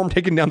have Orm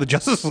taking down the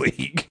Justice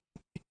League,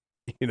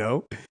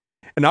 And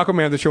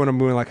Aquaman, the show, and I'm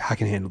moving like, I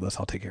can handle this.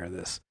 I'll take care of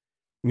this,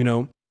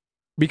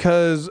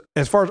 Because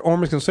as far as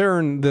Orm is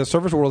concerned, the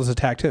surface world has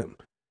attacked him.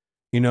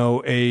 A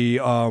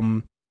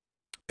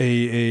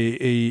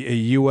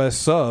U.S.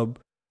 sub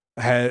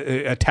had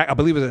attacked, I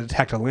believe it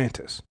attacked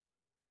Atlantis.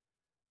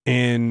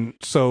 And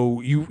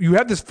so you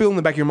have this feel in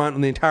the back of your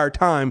mind the entire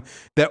time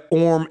that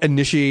Orm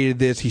initiated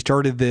this. He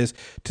started this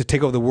to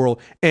take over the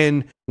world.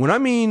 And when I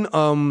mean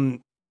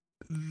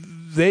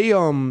they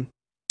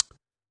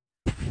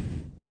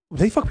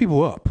fuck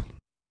people up.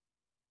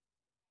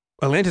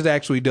 Atlantis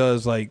actually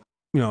does kind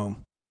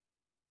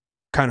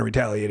of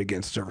retaliate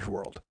against the surface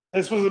world.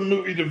 This was a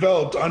movie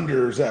developed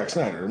under Zack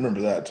Snyder.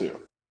 Remember that too.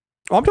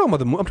 Oh, I'm talking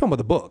about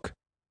the book.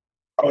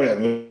 Oh yeah,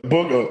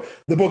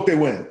 the book they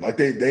win. Like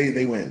they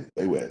win.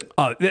 They win.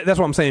 That's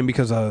what I'm saying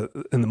because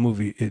in the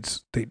movie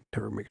they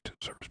never make it to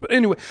the surface. But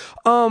anyway,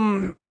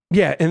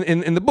 yeah,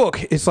 in the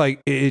book it's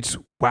like it's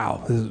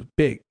wow, this is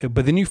big.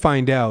 But then you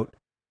find out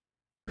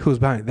who's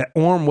behind it. That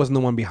Orm wasn't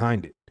the one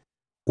behind it.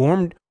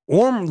 Orm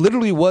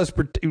literally was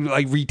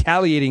like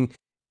retaliating.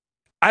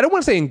 I don't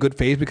want to say in good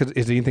faith because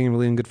is anything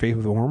really in good faith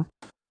with Orm?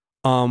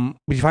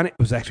 But you find it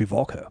was actually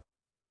Volko.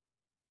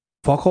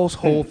 Volko's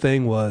whole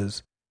thing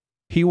was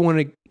he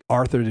wanted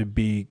Arthur to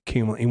be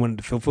king. He wanted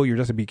to fulfill your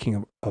destiny to be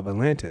king of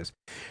Atlantis.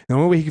 And the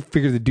only way he could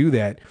figure to do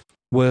that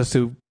was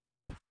to,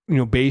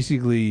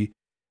 basically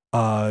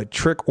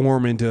trick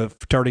Orm into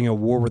starting a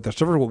war with the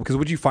surface world. Because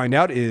what you find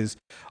out is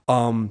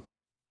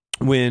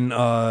when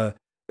I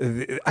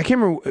can't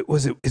remember,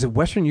 is it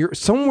Western Europe?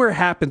 Somewhere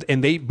happens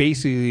and they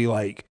basically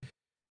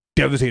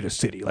devastated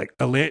city. Like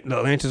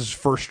Atlantis'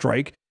 first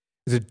strike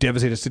is a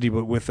devastated city,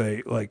 but with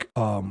a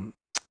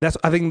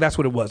I think that's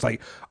what it was.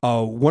 Like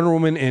Wonder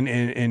Woman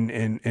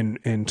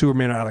and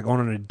Superman are like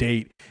on a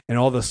date, and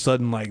all of a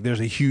sudden, like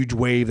there's a huge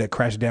wave that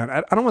crashes down.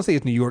 I don't want to say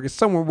it's New York; it's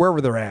somewhere wherever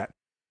they're at.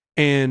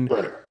 And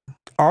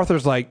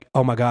Arthur's like,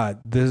 "Oh my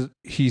God,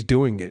 he's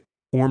doing it."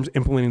 Orm's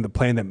implementing the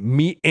plan that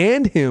me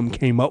and him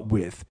came up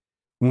with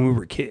when we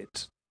were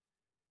kids.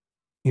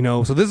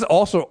 So this is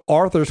also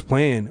Arthur's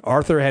plan.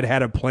 Arthur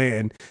had a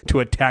plan to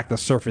attack the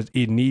surface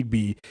if need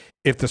be,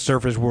 if the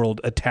surface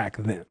world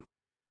attacked them.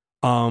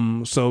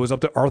 So it was up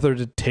to Arthur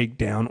to take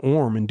down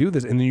Orm and do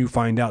this. And then you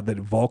find out that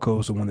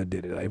Vulko's the one that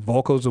did it. Like,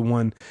 Vulko's the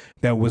one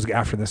that was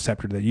after the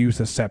scepter, that used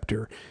the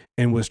scepter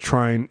and was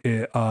trying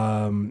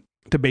to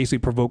basically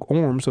provoke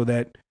Orm so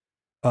that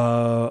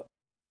Arthur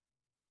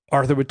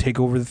would take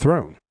over the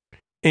throne.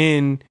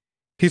 And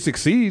he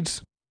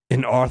succeeds,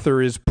 and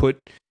Arthur is put,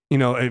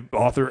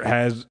 Arthur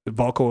has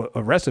Vulko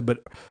arrested,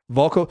 but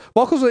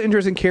Vulko's an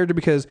interesting character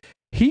because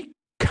he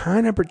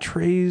kind of did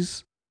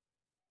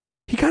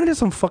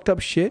some fucked up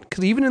shit,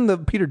 because even in the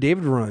Peter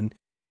David run,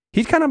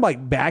 he's kind of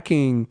like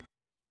backing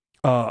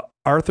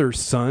Arthur's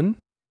son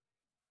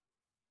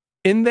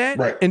in that,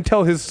 right,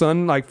 until his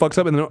son like fucks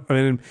up, and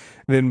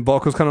then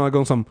Vulko's kind of like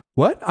going some,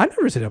 what? I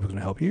never said I was going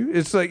to help you.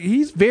 It's like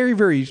he's very,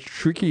 very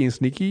tricky and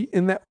sneaky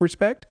in that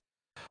respect.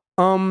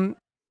 And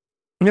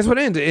that's what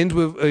it ends. It ends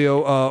with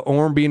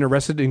Orm being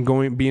arrested and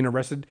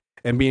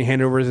being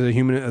handed over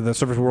to the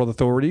surface world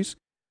authorities.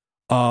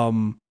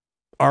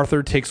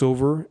 Arthur takes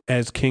over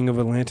as king of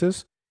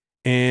Atlantis,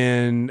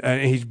 and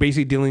he's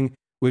basically dealing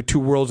with two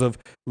worlds of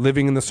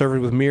living in the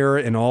surface with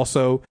Mera, and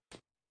also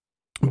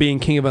being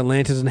king of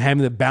Atlantis and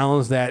having to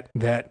balance that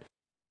the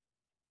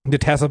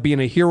task of being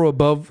a hero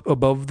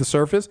above the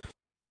surface,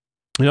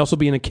 and also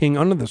being a king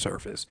under the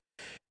surface.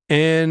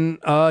 And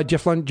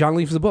John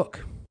leaves the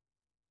book.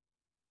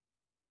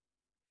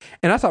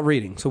 And I stopped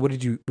reading. So what do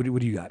you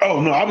got? Oh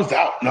no, I was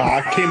out. No,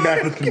 I came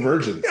back with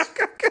Convergence.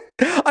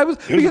 It was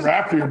a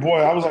wrap for your boy.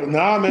 I was like,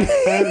 nah, man.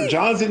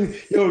 Johnson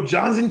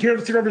cared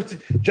to stick around.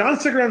 John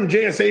stuck around in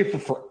JSA for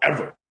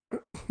forever.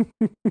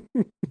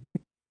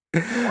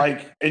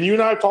 And you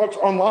and I talked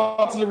on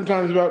lots of different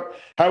times about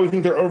how we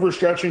think they're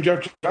overstretching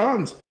Jeff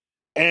Johns.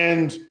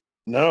 And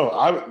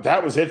no,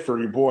 that was it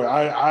for you, boy.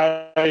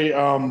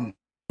 I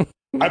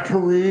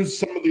perused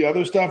some of the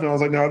other stuff, and I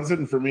was like, no, this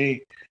isn't for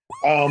me.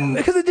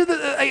 Because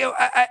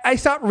I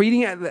stopped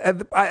reading.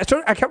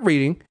 I kept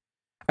reading.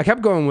 I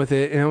kept going with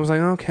it, and I was like,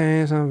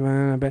 okay, it's not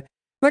bad. And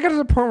I got to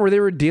the point where they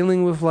were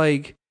dealing with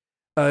like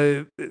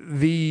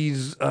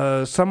these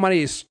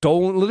somebody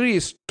literally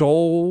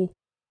stole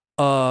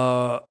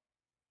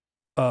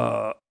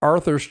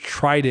Arthur's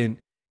trident,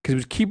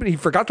 because he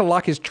forgot to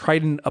lock his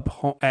trident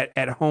up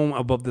at home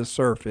above the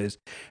surface,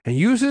 and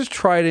used his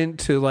trident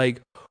to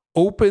like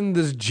open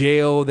this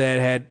jail that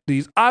had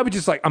these. I was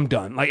just like, I'm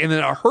done. Like, and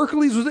then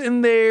Hercules was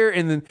in there,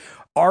 and then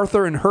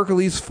Arthur and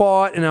Hercules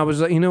fought, and I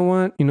was like, you know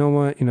what?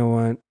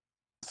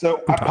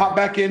 So I popped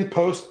back in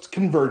post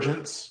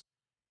Convergence.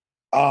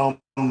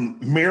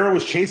 Mera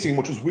was chasing,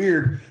 which was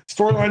weird.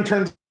 Storyline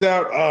turns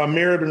out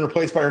Mera had been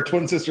replaced by her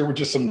twin sister with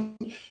just some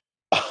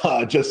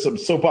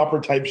soap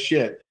opera type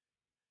shit.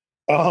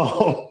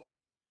 And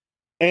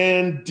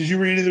did you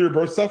read any of the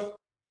Rebirth stuff?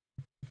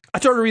 I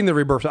started reading the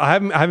Rebirth stuff. I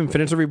haven't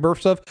finished the Rebirth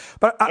stuff,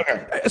 but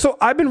so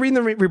I've been reading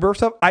the Rebirth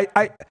stuff.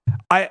 I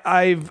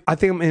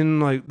think I'm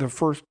in like the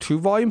first 2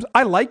 volumes.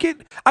 I like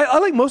it. I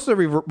like most of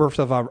the Rebirth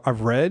stuff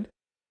I've read,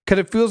 because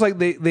it feels like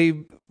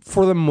they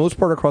for the most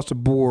part across the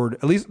board,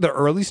 at least the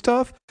early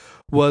stuff,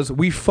 was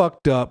we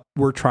fucked up,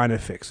 we're trying to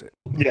fix it.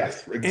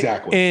 Yes,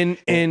 exactly. And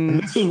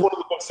this is one of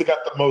the books that got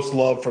the most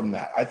love from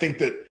that. I think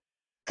that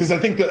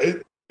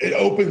it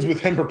opens with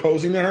him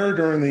proposing to her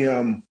during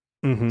the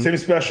same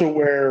special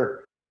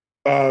where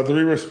the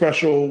Rebirth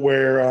special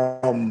where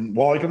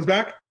Wally comes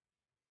back.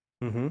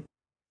 Mm-hmm.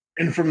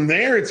 And from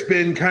there, it's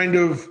been kind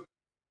of,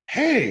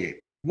 hey,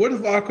 what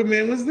if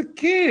Aquaman was the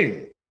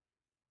king?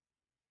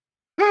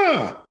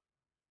 Huh.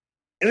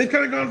 And they've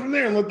kind of gone from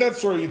there and let that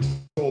story get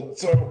told.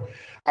 So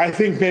I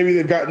think maybe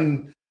they've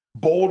gotten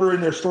bolder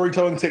in their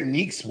storytelling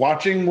techniques,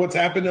 watching what's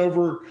happened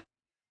over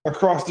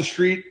across the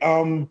street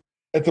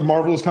at the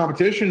Marvelous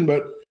competition,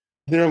 but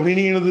they're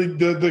leaning into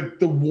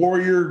the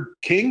warrior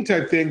king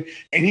type thing.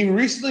 And he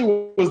recently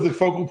was the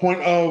focal point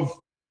of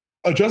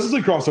a Justice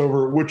League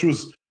crossover, which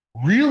was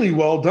really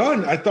well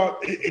done. I thought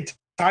it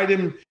tied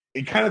him.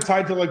 It kind of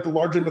tied to like the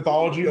larger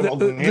mythology of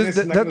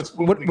Atlantis.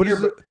 What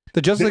is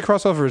the Justice League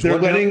crossover? Is they're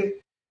what letting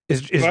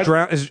is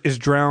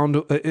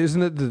drowned?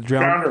 Isn't it the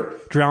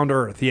drowned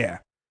Earth? Yeah.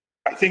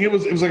 I think it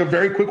was like a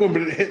very quick one,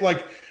 but it hit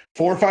like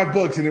 4 or 5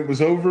 books and it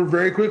was over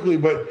very quickly.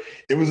 But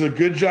it was a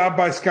good job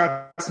by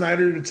Scott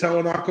Snyder to tell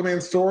an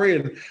Aquaman story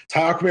and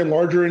tie Aquaman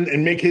larger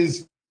and make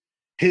his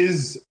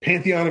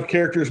pantheon of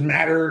characters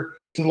matter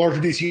to the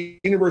larger DC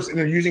universe. And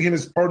they're using him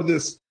as part of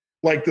this,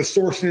 like the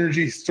source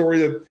synergy story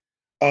that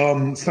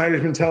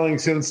Snyder's been telling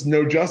since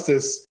No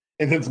Justice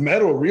and since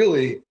Metal,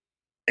 really.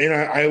 And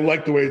I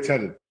like the way it's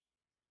headed.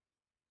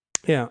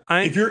 Yeah,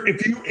 If you're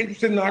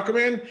interested in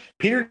Aquaman,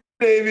 Peter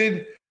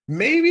David,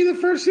 maybe the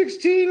first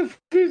 16 of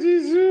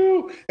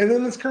 52, and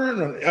then this current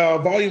run,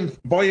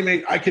 volume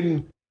 8. I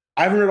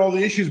haven't read all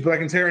the issues, but I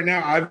can say right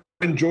now I've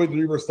enjoyed the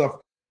Rebirth stuff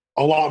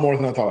a lot more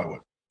than I thought I would.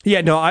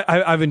 Yeah, no,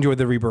 I've enjoyed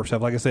the Rebirth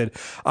stuff. Like I said,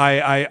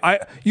 I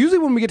usually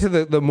when we get to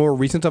the more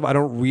recent stuff, I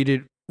don't read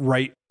it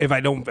right if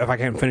I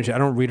can't finish it. I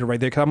don't read it right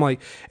there because I'm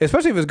like,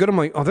 especially if it's good, I'm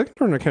like, oh, they can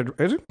turn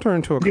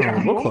into a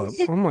comic book club.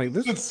 I'm like,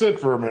 let's sit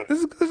for a minute.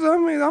 I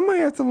mean, I might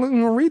have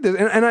to read this,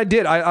 and I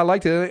did. I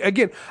liked it.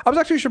 Again, I was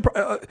actually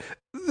surprised.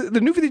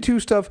 The New 52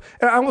 stuff,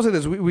 and I will say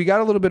this: we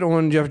got a little bit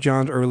on Jeff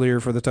Johns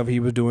earlier for the stuff he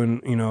was doing,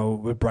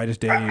 with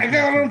Brightest Day. I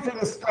got on for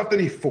the stuff that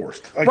he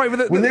forced. Like,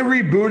 right, when they're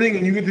rebooting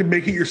and you get to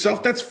make it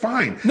yourself, that's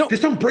fine. No,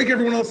 just don't break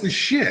everyone else's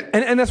shit.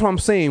 And that's what I'm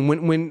saying.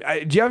 When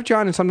Jeff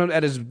Johns is sometimes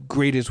at his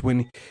greatest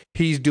when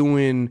he's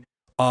doing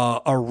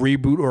a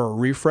reboot or a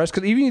refresh.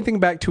 Because even you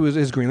think back to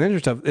his Green Lantern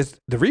stuff, it's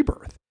the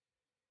Rebirth.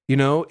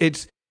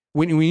 It's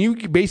when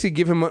you basically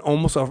give him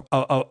almost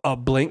a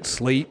blank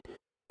slate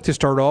to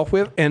start off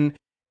with,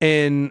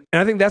 and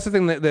I think that's the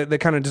thing that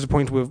kind of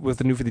disappoints with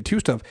the New 52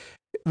 stuff.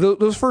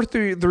 Those first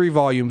three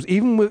volumes,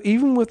 even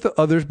with the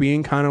others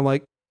being kind of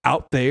like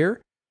out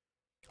there,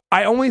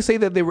 I only say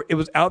that it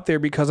was out there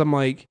because I'm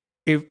like,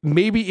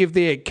 if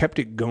they had kept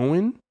it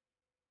going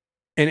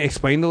and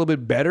explained a little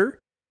bit better,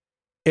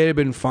 it'd have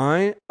been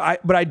fine.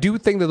 But I do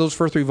think that those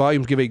first three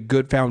volumes give a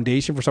good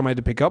foundation for somebody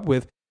to pick up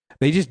with.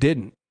 They just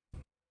didn't.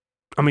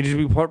 I mean, just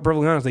to be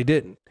perfectly honest, they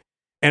didn't.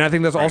 And I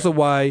think that's also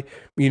why,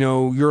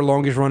 your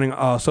longest running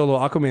solo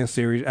Aquaman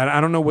series, and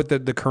I don't know what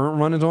the current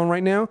run is on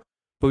right now,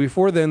 but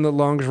before then, the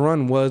longest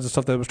run was the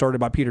stuff that was started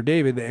by Peter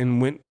David and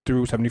went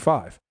through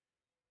 75.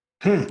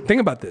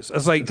 Think about this.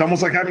 It's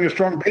almost like having a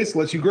strong base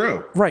lets you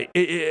grow. Right.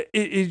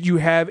 You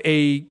have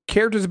a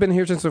character that's been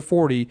here since the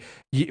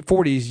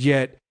 40s,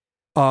 yet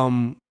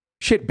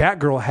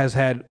Batgirl has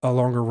had a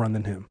longer run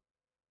than him.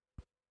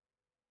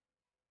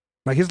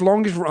 Like the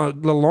longest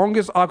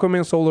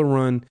Aquaman solo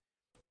run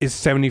is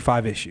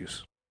 75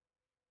 issues.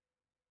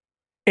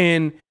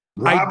 And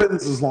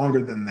Robin's is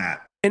longer than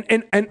that.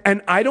 And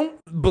I don't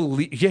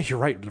believe, you're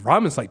right.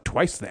 Robin's like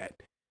twice that.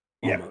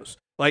 Almost.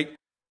 Yeah.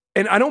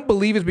 And I don't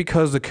believe it's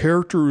because the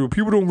character,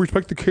 people don't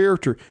respect the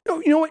character. No,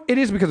 you know what? It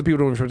is because the people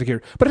don't respect the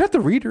character. But it's not the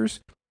readers.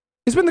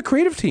 It's been the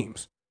creative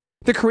teams.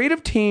 The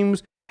creative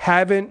teams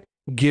haven't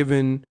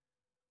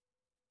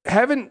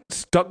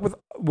stuck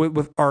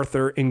with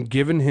Arthur and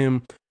given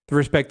him the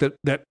respect that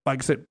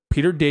like I said,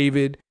 Peter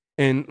David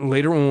and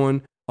later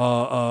on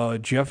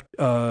Jeff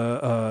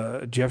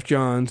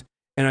Johns,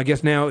 and I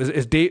guess now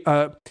is Dan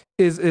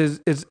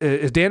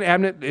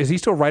Abnett, is he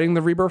still writing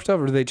the Rebirth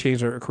stuff, or did they change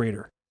their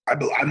creator? I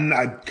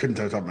couldn't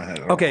tell the top of my head.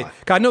 Okay,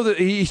 I know that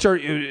he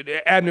started.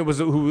 Abnett was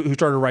who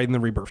started writing the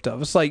Rebirth stuff.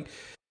 It's like,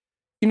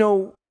 you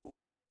don't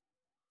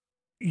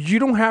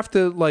have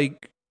to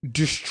like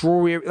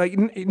destroy, like,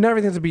 not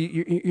everything has to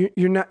be.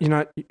 You're not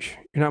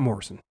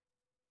Morrison.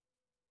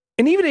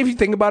 And even if you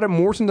think about it,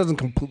 Morrison doesn't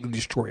completely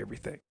destroy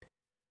everything.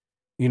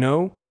 He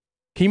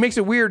makes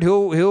it weird.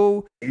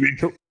 He'll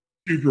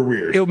super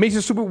weird. It makes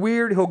it super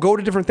weird. He'll go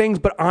to different things,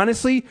 but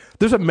honestly,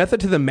 there's a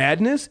method to the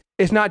madness.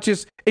 It's not.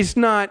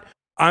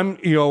 I'm,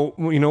 you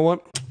know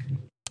what?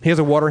 He has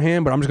a water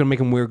hand, but I'm just gonna make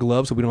him wear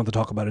gloves so we don't have to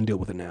talk about it and deal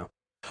with it now.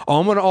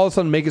 I'm gonna all of a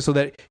sudden make it so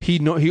that he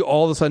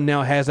all of a sudden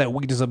now has that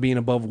weakness of being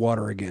above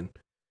water again.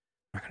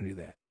 I'm not gonna do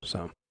that.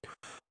 So,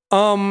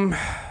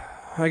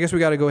 I guess we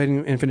got to go ahead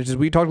and finish this.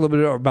 We talked a little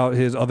bit about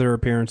his other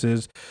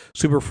appearances,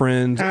 Super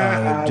Friends.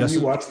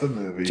 You watched the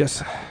movie.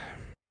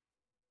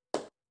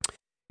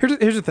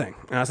 Here's the thing.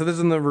 And I said this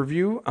in the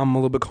review. I'm a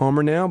little bit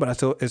calmer now,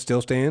 but it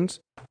still stands.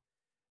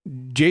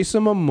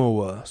 Jason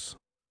Momoa's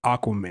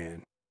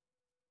Aquaman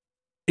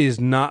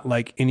is not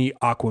like any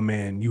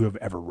Aquaman you have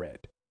ever read.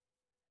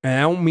 And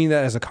I don't mean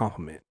that as a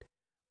compliment.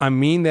 I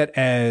mean that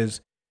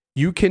as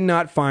you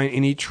cannot find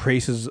any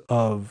traces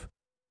of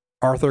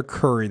Arthur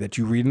Curry that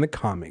you read in the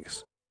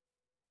comics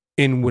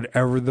in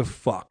whatever the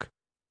fuck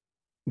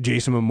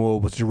Jason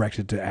Momoa was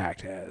directed to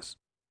act as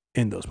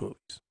in those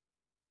movies.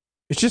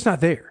 It's just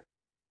not there.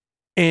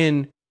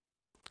 And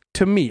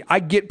to me, I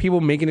get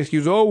people making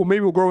excuses. Oh, well, maybe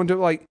we'll grow into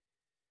like.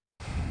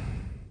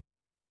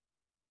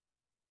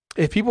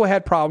 If people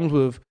had problems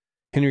with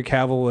Henry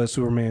Cavill as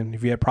Superman,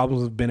 if you had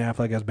problems with Ben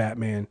Affleck as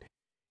Batman,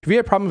 if you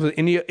had problems with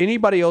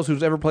anybody else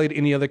who's ever played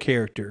any other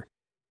character,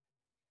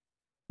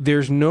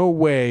 there's no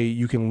way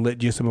you can let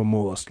Jason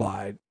Momoa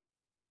slide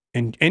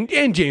and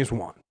James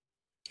Wan.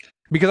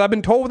 Because I've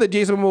been told that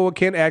Jason Momoa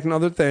can't act in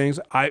other things.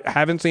 I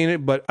haven't seen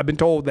it, but I've been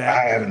told that.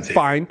 I haven't seen it.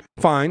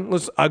 Fine.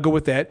 I'll go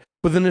with that.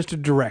 But then it's the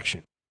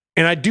direction.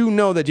 And I do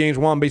know that James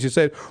Wan basically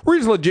said, we're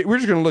just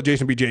going to let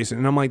Jason be Jason.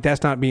 And I'm like,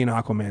 that's not being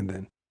Aquaman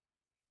then.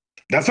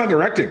 That's not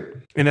directing.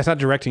 And that's not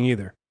directing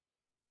either.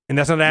 And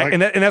that's not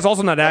and that's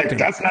also not acting.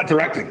 That's not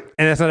directing.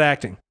 And that's not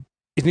acting.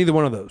 It's neither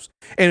one of those.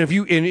 And if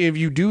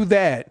you do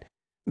that,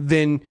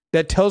 then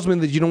that tells me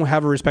that you don't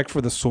have a respect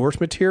for the source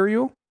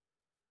material.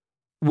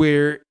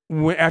 Where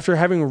after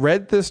having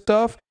read this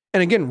stuff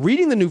And again,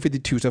 reading the New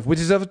 52 stuff, which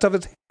is stuff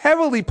that's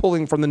heavily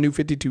pulling from the New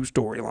 52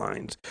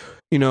 storylines,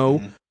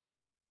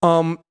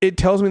 it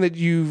tells me that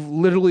you've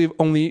literally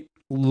only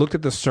looked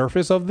at the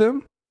surface of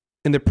them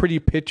and the pretty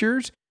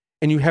pictures,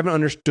 and you haven't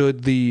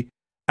understood the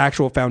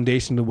actual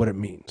foundation of what it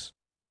means.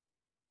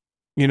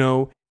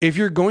 If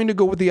you're going to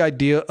go with the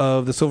idea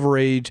of the Silver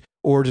Age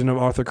origin of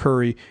Arthur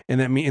Curry, and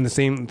the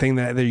same thing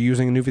that they're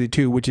using in New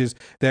 52, which is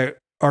that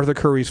Arthur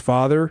Curry's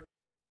father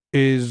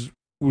is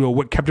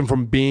what kept him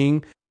from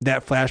being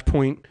that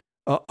Flashpoint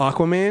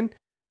Aquaman,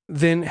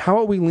 then how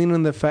are we leaning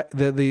on the fact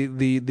that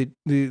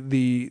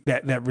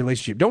that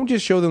relationship? Don't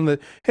just show them that,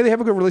 hey, they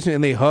have a good relationship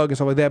and they hug and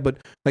stuff like that, but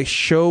like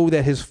show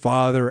that his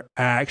father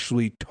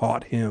actually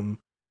taught him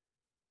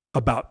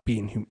about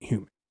being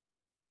human,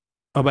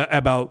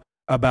 about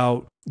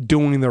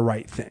doing the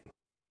right thing.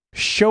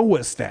 Show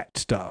us that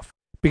stuff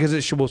because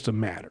it's supposed to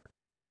matter.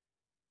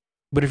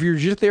 But if you're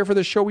just there for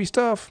the showy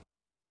stuff,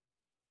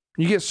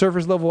 you get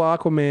surface level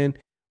Aquaman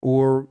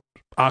or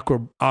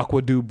Aqua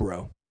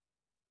Dubro.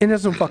 It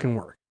doesn't fucking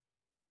work.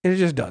 And it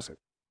just doesn't.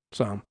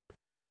 So,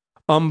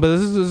 but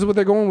this is what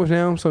they're going with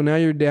now. So now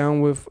you're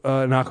down with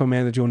an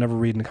Aquaman that you'll never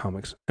read in the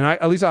comics. And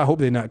at least I hope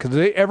they're not. Because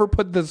if they ever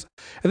put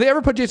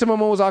Jason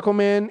Momoa's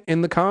Aquaman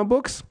in the comic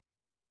books,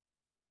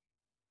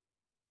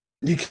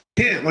 you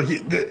can't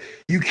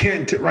you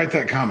can't write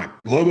that comic.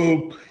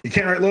 Lobo, you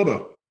can't write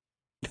Lobo.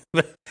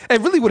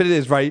 And really what it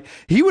is, right?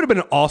 He would have been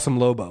an awesome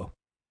Lobo.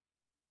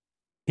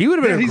 He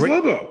would have been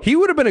Lobo. He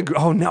would have been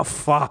oh, now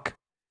fuck.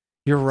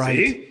 You're right.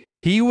 See?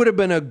 He would have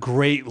been a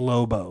great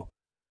Lobo.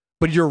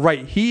 But you're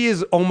right. He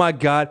is, oh my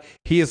God,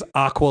 he is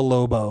Aqua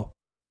Lobo.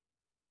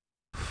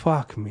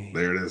 Fuck me.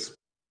 There it is.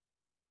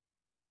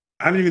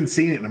 I haven't even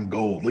seen it and I'm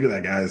gold. Look at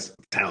that guy's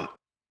talent.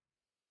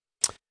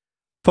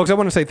 Folks, I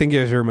want to say thank you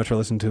guys very much for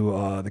listening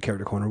to the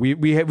Character Corner.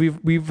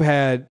 We've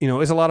had,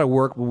 it's a lot of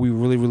work, but we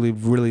really, really,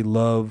 really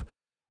love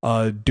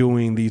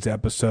doing these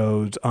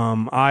episodes.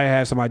 I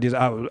have some ideas.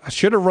 I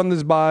should have run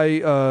this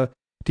by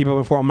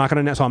T-Bone before. I'm not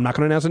going to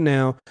announce it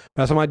now. But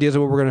I have some ideas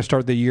of what we're going to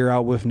start the year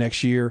out with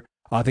next year.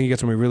 I think you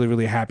guys will be really,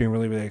 really happy and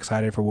really, really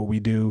excited for what we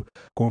do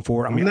going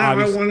forward. I mean, now I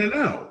want to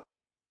know.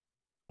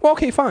 Well,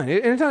 okay, fine.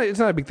 It's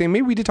not a big thing.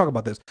 Maybe we did talk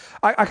about this.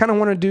 I kind of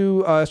want to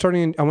do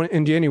starting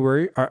in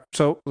January.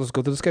 So let's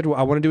go through the schedule.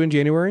 I want to do in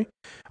January.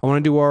 I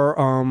want to do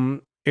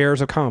our eras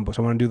of comic books.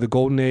 I want to do the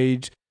Golden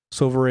Age,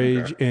 Silver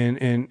Age,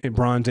 and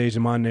Bronze Age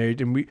and Modern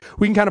Age, and we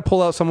can kind of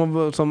pull out some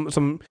of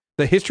some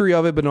the history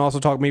of it, but also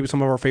talk maybe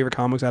some of our favorite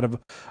comics out of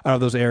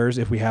those eras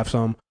if we have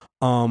some.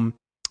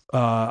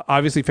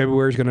 Obviously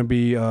February is going to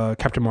be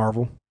Captain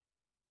Marvel,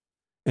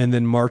 and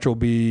then March will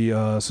be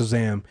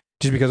Shazam.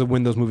 Just because of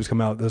when those movies come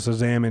out, the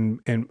Shazam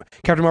and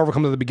Captain Marvel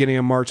comes at the beginning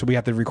of March, so we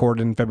have to record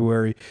in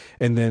February,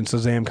 and then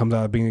Shazam comes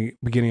out at the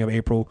beginning of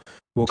April.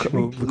 We'll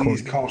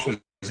please call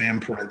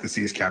Shazam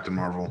parentheses Captain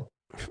Marvel.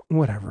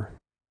 Whatever.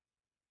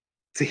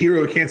 It's a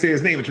hero. Can't say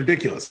his name. It's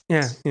ridiculous.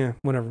 Yeah,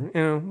 whatever.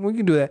 We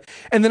can do that.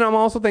 And then I'm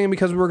also thinking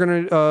because we're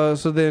gonna.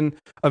 So then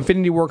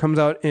Infinity War comes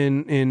out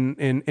in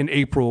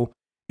April,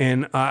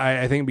 and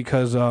I think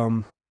because I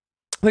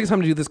think it's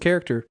time to do this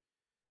character.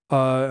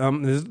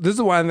 This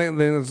is why I think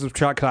this is a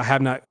shot because I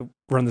have not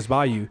run this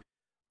by you.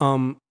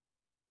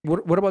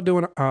 What about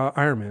doing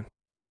Iron Man?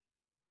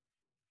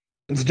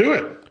 Let's do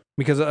it.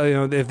 Because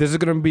if this is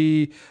going to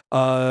be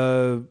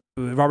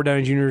Robert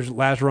Downey Jr.'s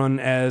last run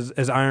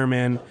as Iron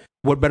Man,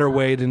 what better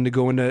way than to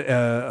go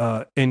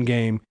into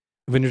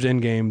Avengers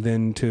Endgame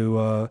than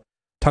to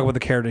talk about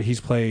the character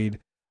he's played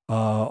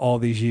all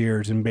these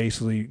years and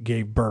basically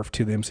gave birth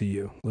to the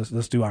MCU.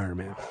 Let's do Iron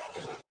Man.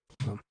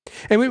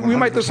 And we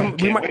might throw some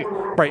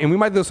we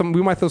might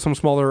throw some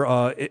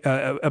smaller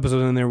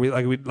episodes in there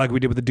like we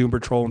did with the Doom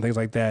Patrol and things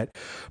like that.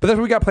 But that's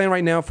what we got planned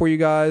right now for you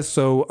guys.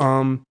 So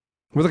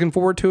we're looking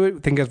forward to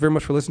it. Thank you guys very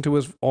much for listening to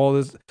us all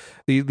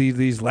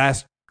these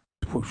last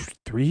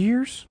 3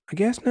 years, I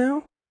guess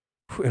now.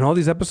 In all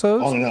these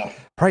episodes. Long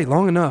enough. Right,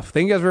 long enough.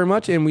 Thank you guys very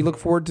much, and we look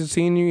forward to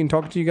seeing you and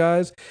talking to you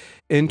guys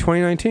in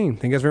 2019.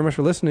 Thank you guys very much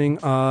for listening,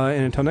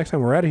 and until next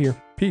time, we're out of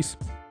here. Peace.